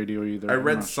listen to radio either. I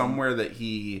read somewhere that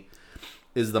he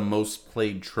is the most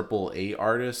played AAA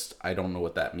artist. I don't know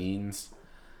what that means.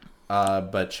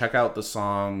 But check out the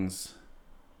songs.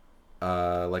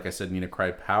 Like I said, Nina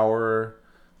Cry Power,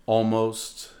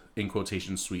 Almost, in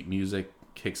quotation, Sweet Music,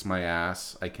 kicks my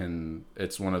ass.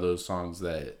 It's one of those songs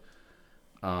that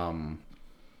I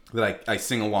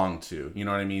sing along to. You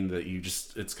know what I mean? That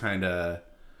it's kind of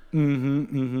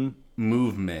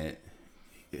movement.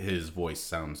 His voice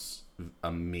sounds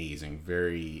amazing.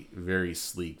 Very, very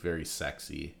sleek, very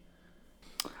sexy.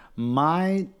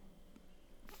 My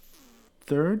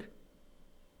third?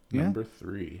 Number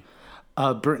 3.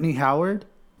 Brittany Howard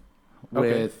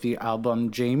Okay. with the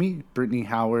album Jamie. Brittany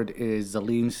Howard is the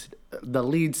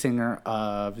lead singer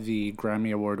of the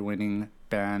Grammy Award-winning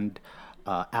band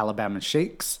Alabama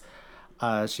Shakes.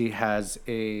 She has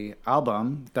a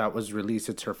album that was released.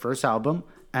 It's her first album,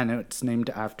 and it's named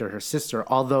after her sister.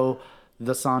 Although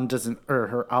the song doesn't, or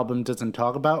her album doesn't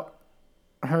talk about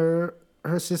her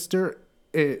sister,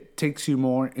 it takes you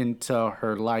more into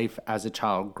her life as a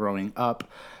child growing up,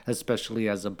 especially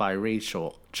as a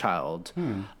biracial child.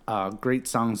 Great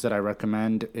songs that I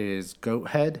recommend is Goat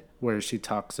Head, where she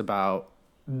talks about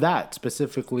that,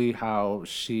 specifically how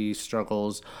she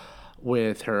struggles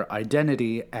with her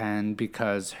identity, and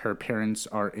because her parents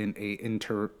are in a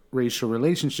interracial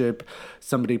relationship,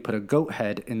 somebody put a goat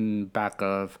head in back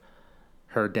of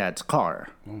her dad's car.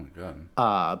 Oh my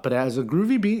god. But it has a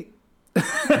groovy beat.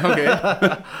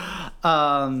 Okay.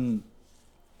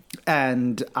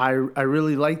 And I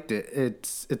really liked it.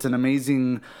 It's an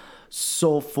amazing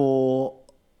soulful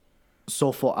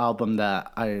album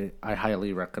that I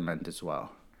highly recommend as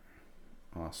well.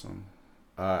 Awesome.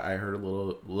 I heard a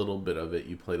little bit of it.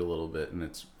 You played a little bit, and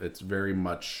it's very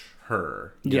much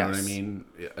her. You know what I mean?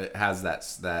 It has that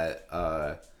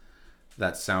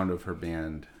sound of her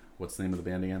band. What's the name of the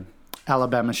band again?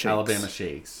 Alabama Shakes. Alabama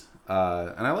Shakes.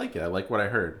 And I like it. I like what I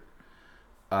heard.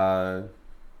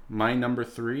 My number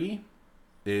 3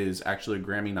 is actually a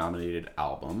Grammy-nominated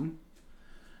album.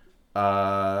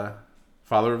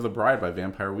 Father of the Bride by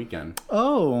Vampire Weekend.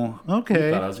 Oh, You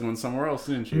okay. thought I was going somewhere else,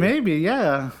 didn't you? Maybe,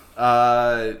 yeah.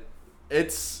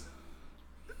 It's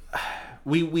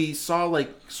we saw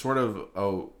like sort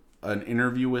of an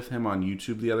interview with him on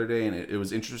YouTube the other day, and it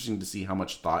was interesting to see how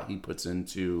much thought he puts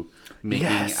into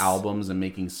making albums and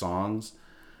making songs.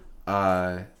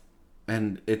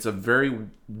 And it's a very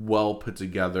well put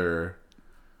together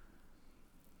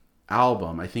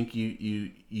album. I think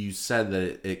you said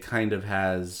that it kind of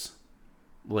has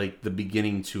like the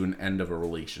beginning to an end of a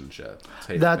relationship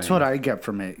type That's thing. what I get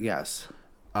from it, yes.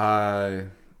 I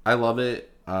love it.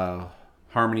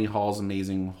 Harmony Hall's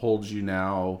amazing. Hold You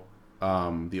Now,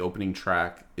 the opening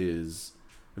track is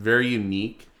very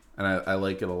unique, and I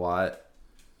like it a lot.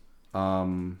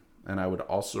 And I would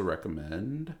also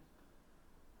recommend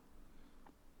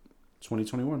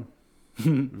 2021.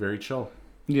 Very chill.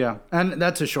 Yeah, and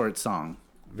that's a short song.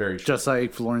 Very short. Just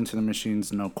like Florence and the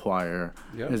Machine's No Choir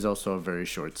Yep. is also a very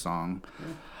short song.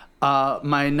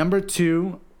 My number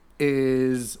 2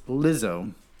 is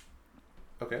Lizzo.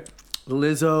 Okay.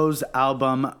 Lizzo's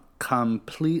album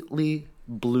completely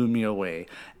blew me away.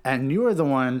 And you were the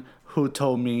one who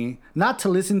told me not to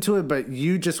listen to it, but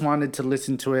you just wanted to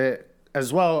listen to it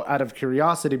as well out of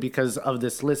curiosity because of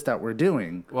this list that we're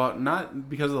doing. Well, not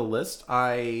because of the list.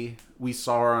 We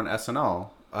saw her on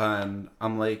SNL, and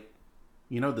I'm like,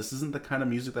 this isn't the kind of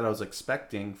music that I was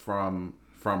expecting from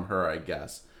her, I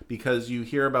guess. Because you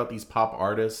hear about these pop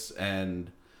artists,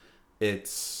 and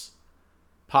it's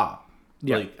pop.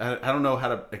 Yeah. Like, I don't know how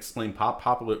to explain pop.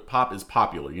 Pop is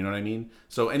popular, you know what I mean?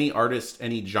 So any artist,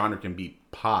 any genre can be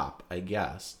pop, I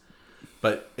guess.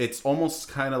 But it's almost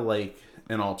kind of like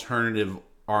an alternative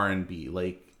R&B.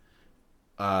 Like,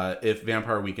 if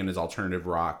Vampire Weekend is alternative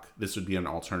rock, this would be an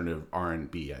alternative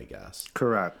R&B, I guess.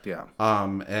 Correct, yeah.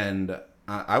 And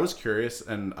I was curious,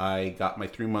 and I got my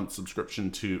 3-month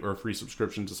subscription free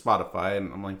subscription to Spotify,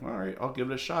 and I'm like, all right, I'll give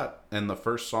it a shot. And the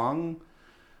first song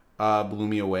blew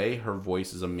me away. Her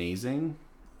voice is amazing.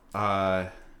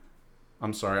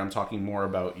 I'm sorry, I'm talking more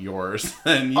about yours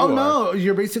than you are. No,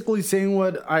 you're basically saying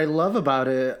what I love about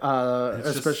it,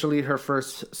 especially her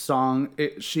first song.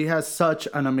 She has such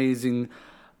an amazing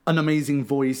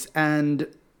voice, and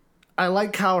I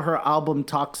like how her album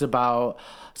talks about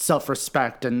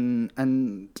self-respect and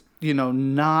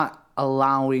not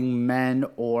allowing men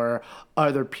or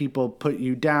other people put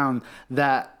you down,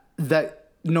 that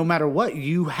no matter what,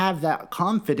 you have that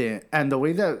confidence. And the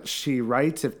way that she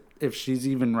writes, if she's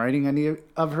even writing any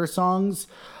of her songs.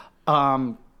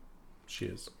 She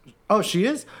is. Oh, she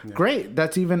is? Yeah. Great.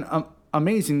 That's even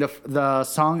amazing. The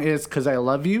song is 'Cause I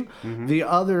Love You. Mm-hmm. The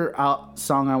other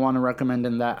song I want to recommend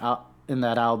in in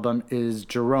that album is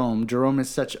Jerome. Jerome is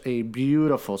such a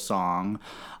beautiful song.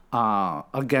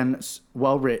 Again,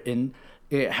 well written.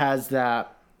 It has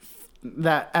that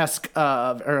esque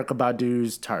of Erykah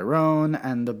Badu's Tyrone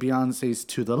and the Beyonce's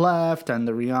To the Left and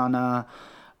the Rihanna,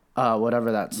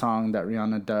 whatever that song that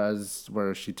Rihanna does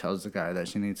where she tells the guy that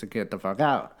she needs to get the fuck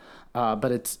out.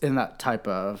 But it's in that type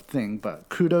of thing. But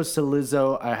kudos to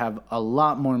Lizzo. I have a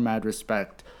lot more mad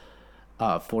respect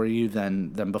for you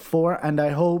than before. And I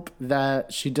hope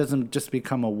that she doesn't just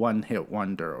become a one-hit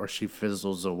wonder or she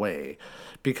fizzles away.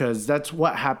 Because that's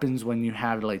what happens when you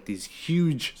have like these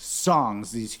huge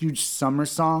songs, these huge summer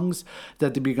songs,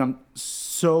 that they become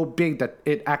so big that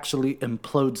it actually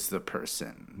implodes the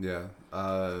person. Yeah.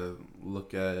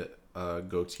 Look at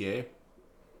Gautier.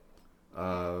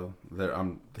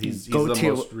 He's the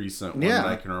most recent one that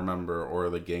I can remember, or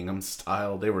the Gangnam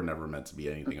Style. They were never meant to be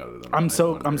anything other than. I'm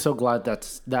so glad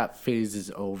that phase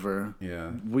is over.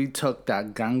 Yeah, we took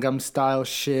that Gangnam Style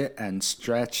shit and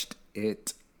stretched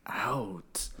it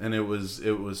out, and it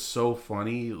was so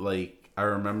funny. Like I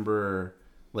remember,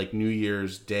 like New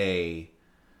Year's Day,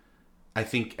 I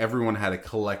think everyone had a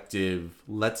collective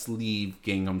 "Let's leave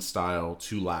Gangnam Style"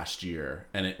 to last year,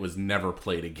 and it was never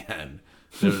played again.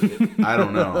 I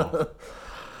don't know.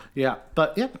 Yeah,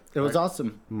 but yeah, it was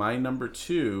awesome. My number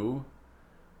 2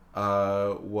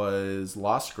 was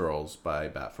Lost Girls by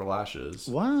Bat for Lashes.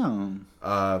 Wow.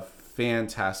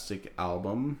 Fantastic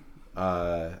album.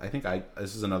 I think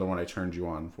this is another one I turned you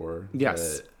on for.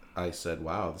 Yes. I said,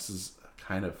 wow, this is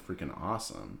kind of freaking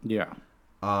awesome. Yeah.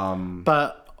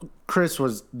 But Chris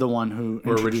was the one who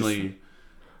originally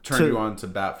turned you on to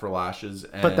Bat for Lashes.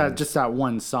 But that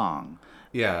one song.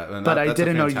 Yeah, and but I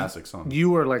didn't know you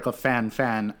were like a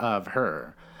fan of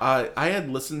her. I had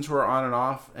listened to her on and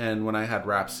off, and when I had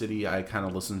Rhapsody, I kind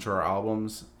of listened to her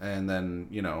albums, and then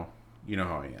you know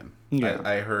how I am. Yeah.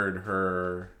 I heard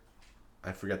her.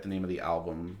 I forget the name of the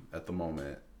album at the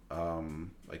moment.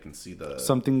 I can see the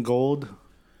Something Gold.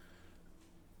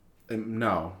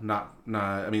 No, not.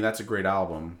 I mean, that's a great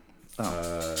album.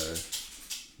 Oh.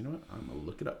 You know what? I'm gonna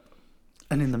look it up.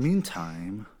 And in the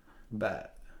meantime,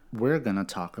 we're gonna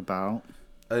talk about.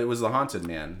 It was The Haunted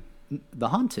Man. The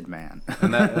Haunted Man.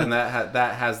 and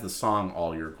that has the song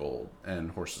All Your Gold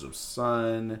and Horses of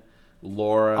Sun,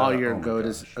 Laura. All Your Gold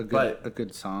is a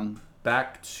good song.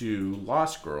 Back to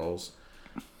Lost Girls,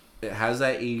 it has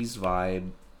that 80s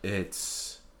vibe.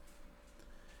 It's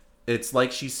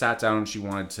like she sat down and she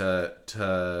wanted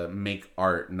to make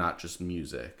art, not just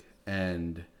music.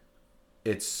 And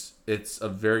it's a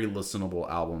very listenable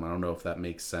album. I don't know if that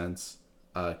makes sense.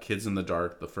 Kids in the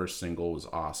Dark, the first single, was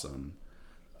awesome.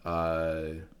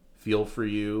 Feel for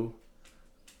You.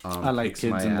 I like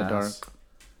Kids in the Dark.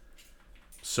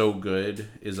 So Good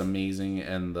is amazing,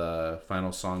 and the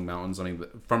final song Mountains. I mean,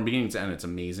 from beginning to end, it's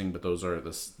amazing. But those are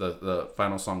the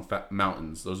final song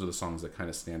Mountains. Those are the songs that kind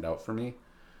of stand out for me.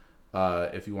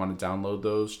 If you want to download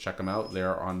those, check them out.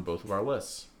 They're on both of our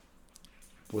lists.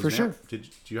 For sure. Do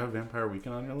you have Vampire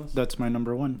Weekend on your list? That's my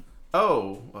number 1.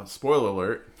 Oh, spoiler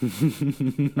alert.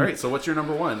 All right, so what's your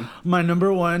number 1? My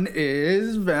number 1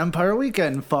 is Vampire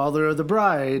Weekend, Father of the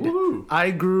Bride. Woo-hoo.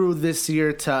 I grew this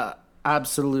year to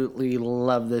absolutely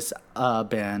love this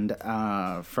band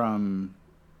from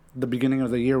the beginning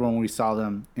of the year when we saw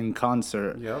them in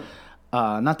concert. Yep.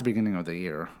 Not the beginning of the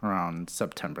year, around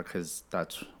September, because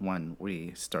that's when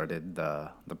we started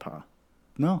the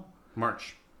No.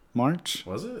 March.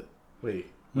 Was it? Wait,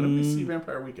 when did we see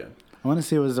Vampire Weekend? I want to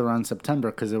say it was around September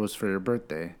because it was for your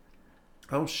birthday.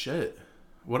 Oh, shit.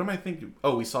 What am I thinking?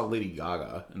 Oh, we saw Lady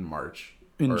Gaga in March.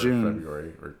 In June.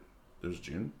 February. Or it was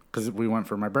June? Because we went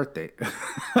for my birthday.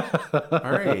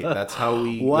 All right. That's how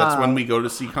we... Wow. That's when we go to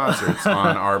see concerts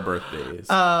on our birthdays.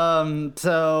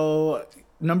 So...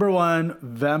 Number 1,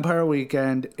 Vampire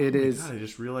Weekend. It is. God, I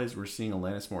just realized we're seeing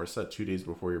Alanis Morissette 2 days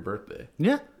before your birthday.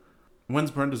 Yeah. When's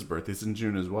Brenda's birthday? It's in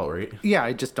June as well, right? Yeah,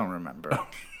 I just don't remember.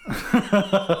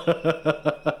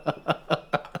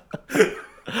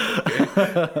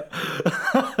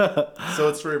 So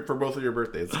it's for both of your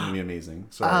birthdays. It's gonna be amazing.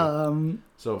 Sorry.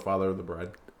 So Father of the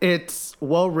Bride. It's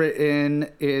well written.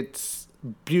 It's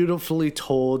beautifully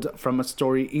told from a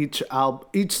story. Each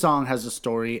song has a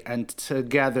story, and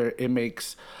together it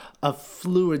makes a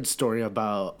fluid story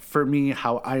about, for me,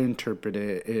 how I interpret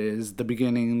it is the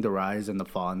beginning, the rise, and the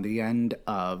fall, and the end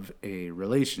of a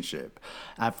relationship.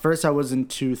 At first, I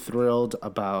wasn't too thrilled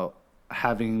about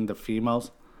having the female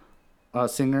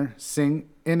singer sing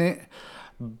in it,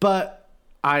 but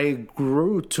I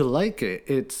grew to like it.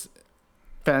 It's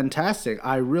fantastic.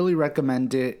 I really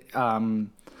recommend it.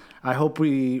 I hope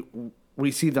we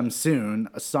we see them soon.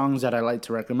 Songs that I like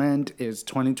to recommend is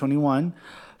 2021,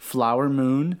 Flower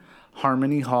Moon,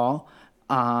 Harmony Hall,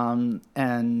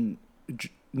 and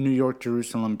New York,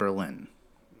 Jerusalem, Berlin.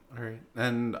 All right.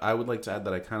 And I would like to add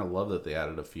that I kind of love that they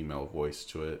added a female voice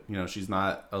to it. You know, she's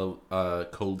not a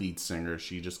co-lead singer.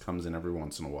 She just comes in every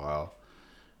once in a while.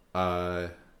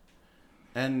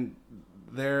 And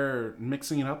they're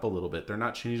mixing it up a little bit. They're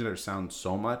not changing their sound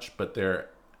so much, but they're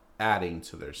adding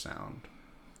to their sound,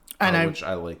 and which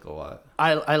I like a lot.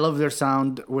 I love their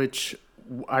sound, which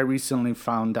I recently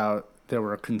found out they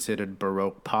were considered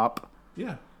Baroque pop.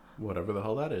 Yeah. Whatever the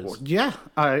hell that is. Yeah,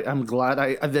 I'm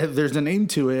glad there's a name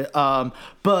to it.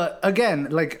 But again,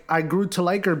 like, I grew to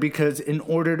like her because in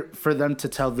order for them to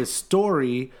tell this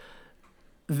story,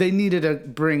 they needed to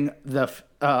bring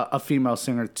a female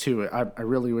singer to it. I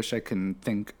really wish I can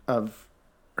think of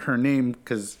her name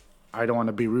because I don't want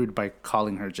to be rude by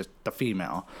calling her just the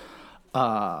female.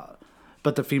 But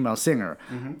the female singer.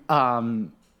 Mm-hmm.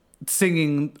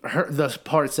 Singing the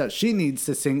parts that she needs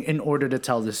to sing in order to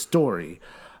tell the story.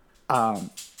 But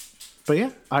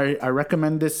yeah, I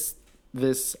recommend this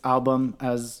album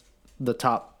as the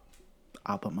top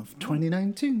album of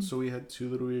 2019. So we had two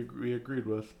that we agreed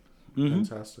with. Mm-hmm.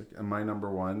 Fantastic. And my number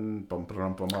one, bum,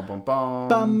 bum, bum, bum, bum, bum.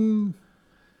 Bum.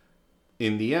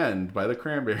 In the End by the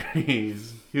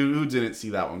Cranberries. Who didn't see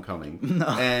that one coming? No.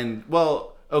 And,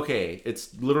 well, okay,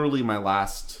 it's literally my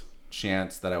last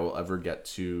chance that I will ever get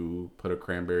to put a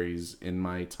Cranberries in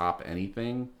my top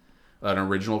anything. An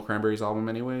original Cranberries album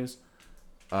anyways.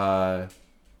 And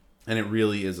it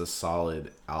really is a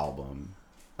solid album.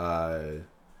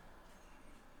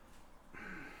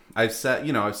 I've said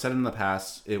in the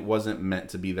past, it wasn't meant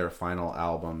to be their final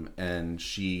album, and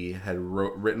she had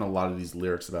written a lot of these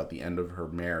lyrics about the end of her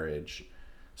marriage,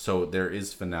 so there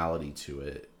is finality to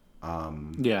it.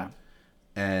 Yeah.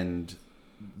 And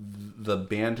the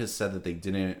band has said that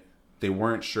they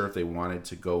weren't sure if they wanted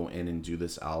to go in and do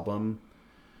this album.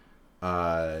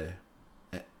 And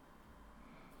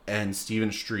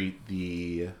Stephen Street,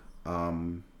 the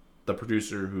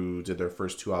producer who did their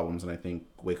first two albums, and I think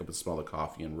Wake Up and Smell the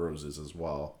Coffee and Roses as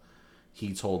well,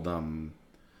 he told them,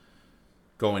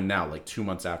 go in now, like 2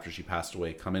 months after she passed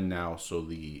away, come in now so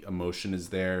the emotion is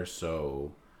there.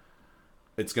 So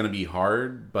it's going to be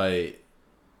hard, but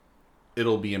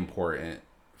it'll be important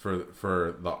for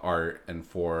the art and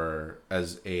for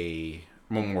as a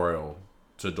memorial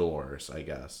to Dolores, I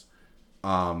guess.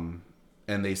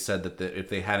 And they said that if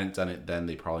they hadn't done it then,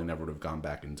 they probably never would have gone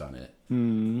back and done it.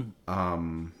 And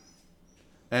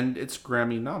it's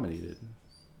Grammy nominated.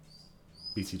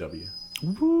 BCW.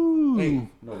 Woo. Hey,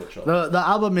 the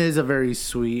album is a very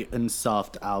sweet and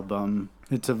soft album.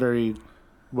 It's a very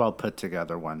well put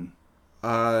together one.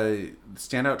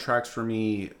 Standout tracks for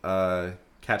me,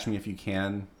 Catch Me If You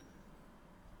Can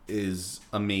is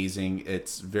amazing.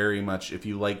 It's very much, if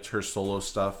you liked her solo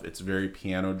stuff, it's very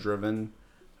piano driven.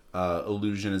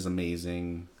 Illusion is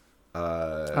amazing.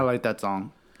 I like that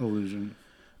song, Illusion.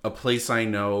 A Place I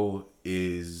Know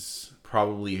is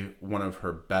probably one of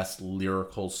her best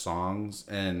lyrical songs,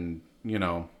 and you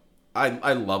know,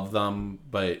 I love them,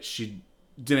 but she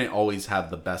didn't always have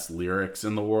the best lyrics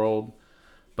in the world.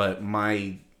 But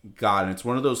my God, and it's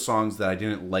one of those songs that I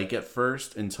didn't like at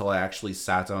first until I actually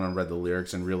sat down and read the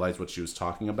lyrics and realized what she was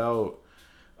talking about.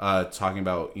 Talking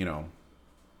about, you know,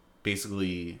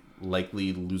 basically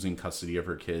likely losing custody of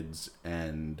her kids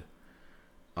and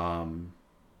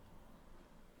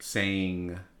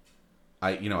saying,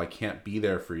 I can't be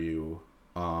there for you,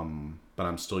 but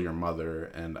I'm still your mother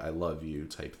and I love you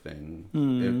type thing.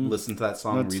 Listen to that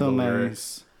song, That's read so the nice.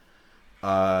 lyrics.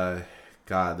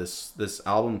 God, this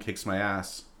album kicks my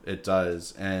ass. It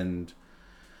does. And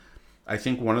I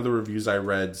think one of the reviews I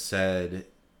read said,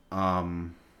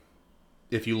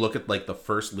 if you look at like the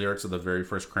first lyrics of the very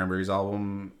first Cranberries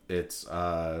album, it's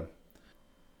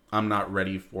I'm not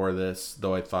ready for this,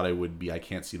 though I thought I would be. I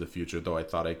can't see the future, though I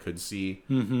thought I could see.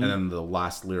 And then the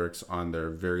last lyrics on their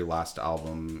very last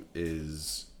album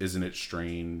is, isn't it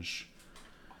strange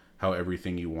how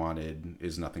everything you wanted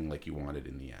is nothing like you wanted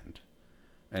in the end.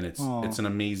 And it's an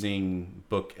amazing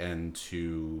bookend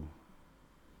to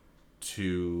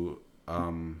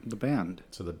the band.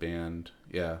 To the band,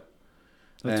 yeah.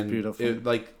 That's beautiful.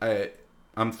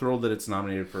 I'm thrilled that it's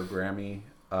nominated for a Grammy.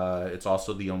 It's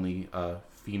also the only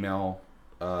female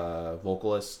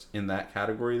vocalist in that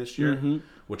category this year,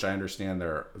 which I understand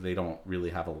they don't really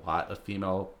have a lot of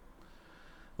female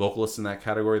vocalists in that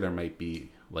category. There might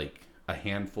be like a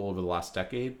handful over the last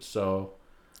decade. So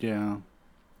yeah,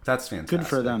 that's fantastic. Good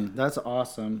for them. That's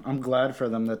awesome. I'm glad for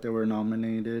them that they were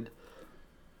nominated.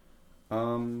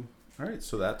 All right,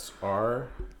 so that's our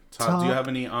Do you have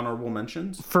any honorable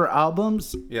mentions? For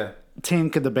albums, Yeah.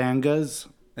 Tank of the Bangas.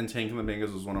 And Tank and the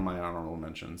Bangas was one of my honorable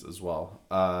mentions as well.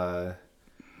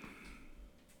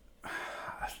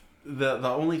 The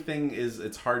only thing is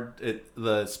it's hard.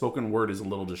 The spoken word is a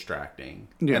little distracting,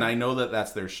 and I know that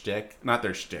that's their shtick. Not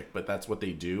their shtick, but that's what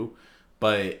they do.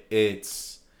 But it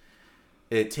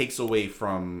takes away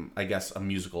from, I guess, a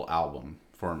musical album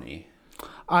for me.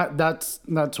 That's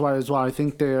why as well. I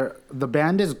think the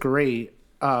band is great,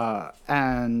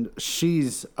 and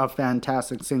she's a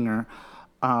fantastic singer.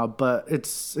 But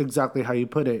it's exactly how you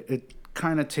put it. It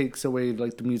kind of takes away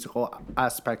like the musical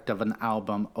aspect of an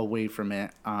album away from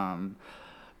it.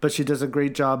 But she does a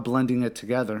great job blending it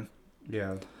together.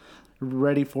 Yeah.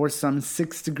 Ready for some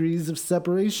 6 Degrees of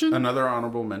Separation? Another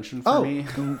honorable mention for me.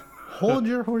 Hold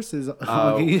your horses,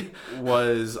 Augie.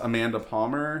 Was Amanda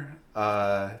Palmer.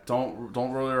 Don't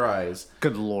roll your eyes.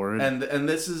 Good Lord. And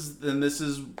this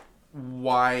is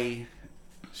why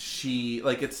she,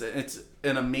 like, it's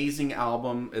an amazing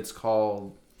album. It's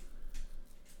called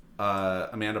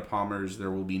Amanda Palmer's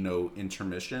There Will Be No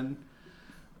Intermission.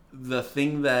 The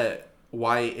thing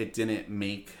why it didn't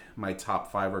make my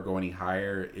top 5 or go any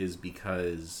higher is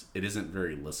because it isn't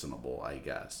very listenable, I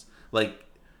guess. Like,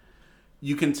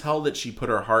 you can tell that she put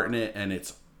her heart in it, and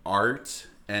it's art.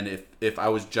 And if I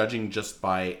was judging just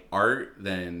by art,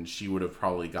 then she would have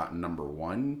probably gotten number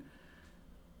 1.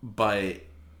 But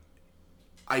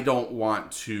I don't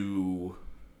want to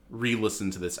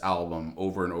re-listen to this album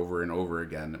over and over and over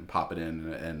again and pop it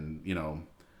in and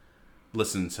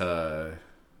listen to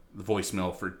the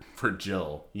voicemail for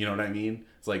Jill. You know what I mean?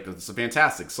 It's like, it's a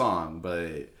fantastic song,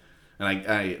 but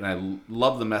I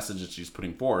love the message that she's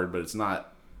putting forward, but it's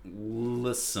not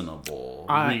listenable,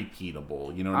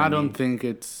 repeatable. You know what I mean? I don't think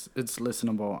it's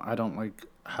listenable. I don't like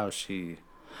how she,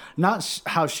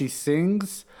 how she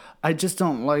sings. I just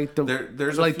don't like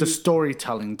the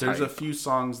storytelling type. There's a few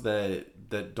songs that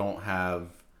don't have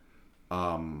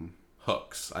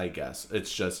hooks, I guess.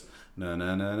 It's just na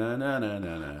na na na na na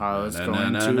na. I was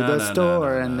going to the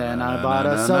store and then I bought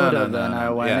a soda. Then I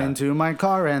went into my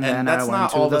car and then I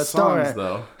went to the store. That's not all the songs,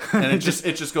 though. And it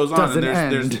just goes on. And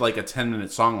there's like a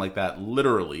 10-minute song like that,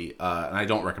 literally. And I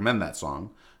don't recommend that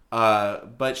song.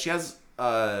 But she has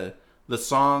the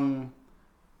song.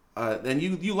 And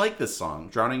you like this song.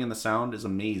 Drowning in the Sound is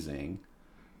amazing.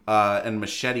 And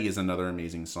Machete is another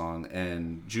amazing song.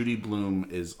 And Judy Blume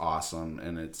is awesome.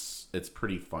 And it's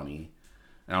pretty funny.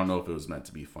 I don't know if it was meant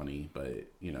to be funny, but,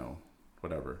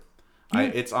 whatever.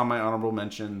 It's on my honorable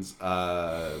mentions.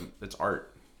 It's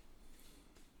art.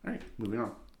 All right, moving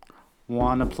on.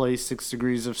 Want to play 6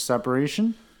 Degrees of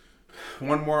Separation?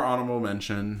 One more honorable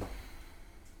mention.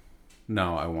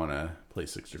 No, I want to play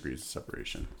 6 Degrees of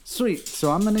Separation. Sweet.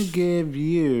 So I'm going to give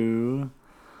you...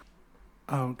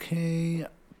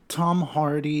 Tom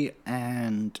Hardy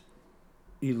and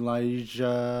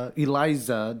Eliza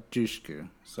Dushku.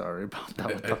 Sorry about that.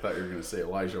 I thought you were going to say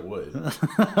Elijah Wood.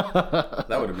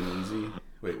 That would have been easy.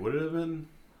 Wait, would it have been?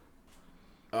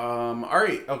 All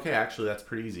right. Okay, actually, that's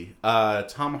pretty easy.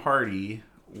 Tom Hardy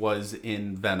was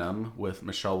in Venom with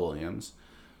Michelle Williams.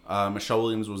 Michelle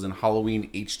Williams was in Halloween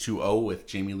H2O with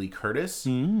Jamie Lee Curtis.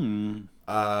 Jamie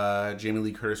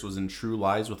Lee Curtis was in True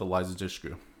Lies with Eliza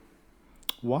Dushku.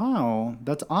 Wow,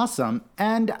 that's awesome.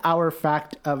 And our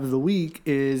fact of the week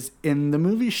is, in the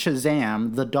movie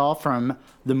Shazam, the doll from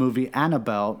the movie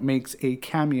Annabelle makes a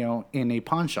cameo in a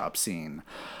pawn shop scene.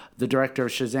 The director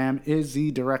of Shazam is the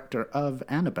director of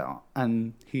Annabelle,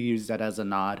 and he used that as a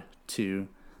nod to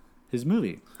his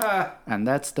movie. And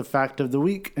that's the fact of the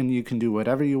week, and you can do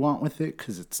whatever you want with it,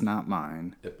 because it's not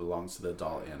mine. It belongs to the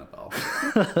doll Annabelle.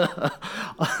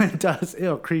 It does.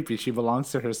 Ew, creepy. She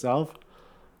belongs to herself.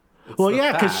 Well,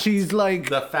 yeah, because she's like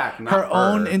her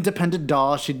own independent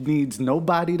doll. She needs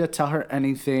nobody to tell her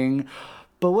anything.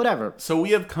 But whatever. So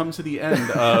we have come to the end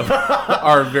of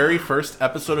our very first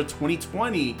episode of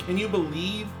 2020. Can you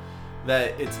believe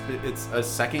that it's a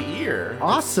second year?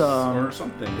 Awesome. Or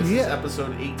something. This is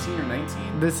episode 18 or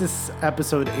 19? This is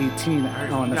episode 18, I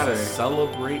want to say. We gotta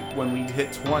celebrate when we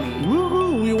hit 20.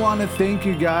 Woohoo! We want to thank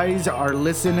you guys, our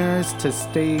listeners, to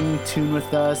staying tuned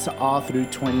with us all through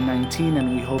 2019,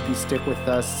 and we hope you stick with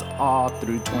us all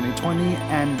through 2020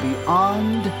 and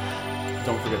beyond.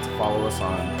 Don't forget to follow us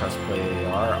on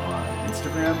PressPlayAR on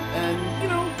Instagram, and,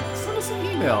 send us an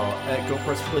email at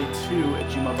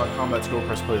gopressplay2@gmail.com. That's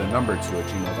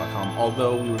gopressplay2@gmail.com.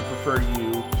 Although we would prefer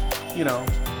you,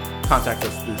 contact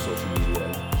us through social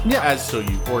media. Yeah. So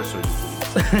you please.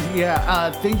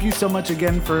 Yeah, thank you so much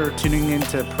again for tuning in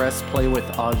to Press Play with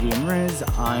Augie and Riz.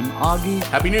 I'm Augie.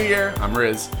 Happy New Year. I'm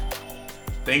Riz.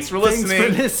 Thanks for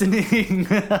listening. Thanks for listening.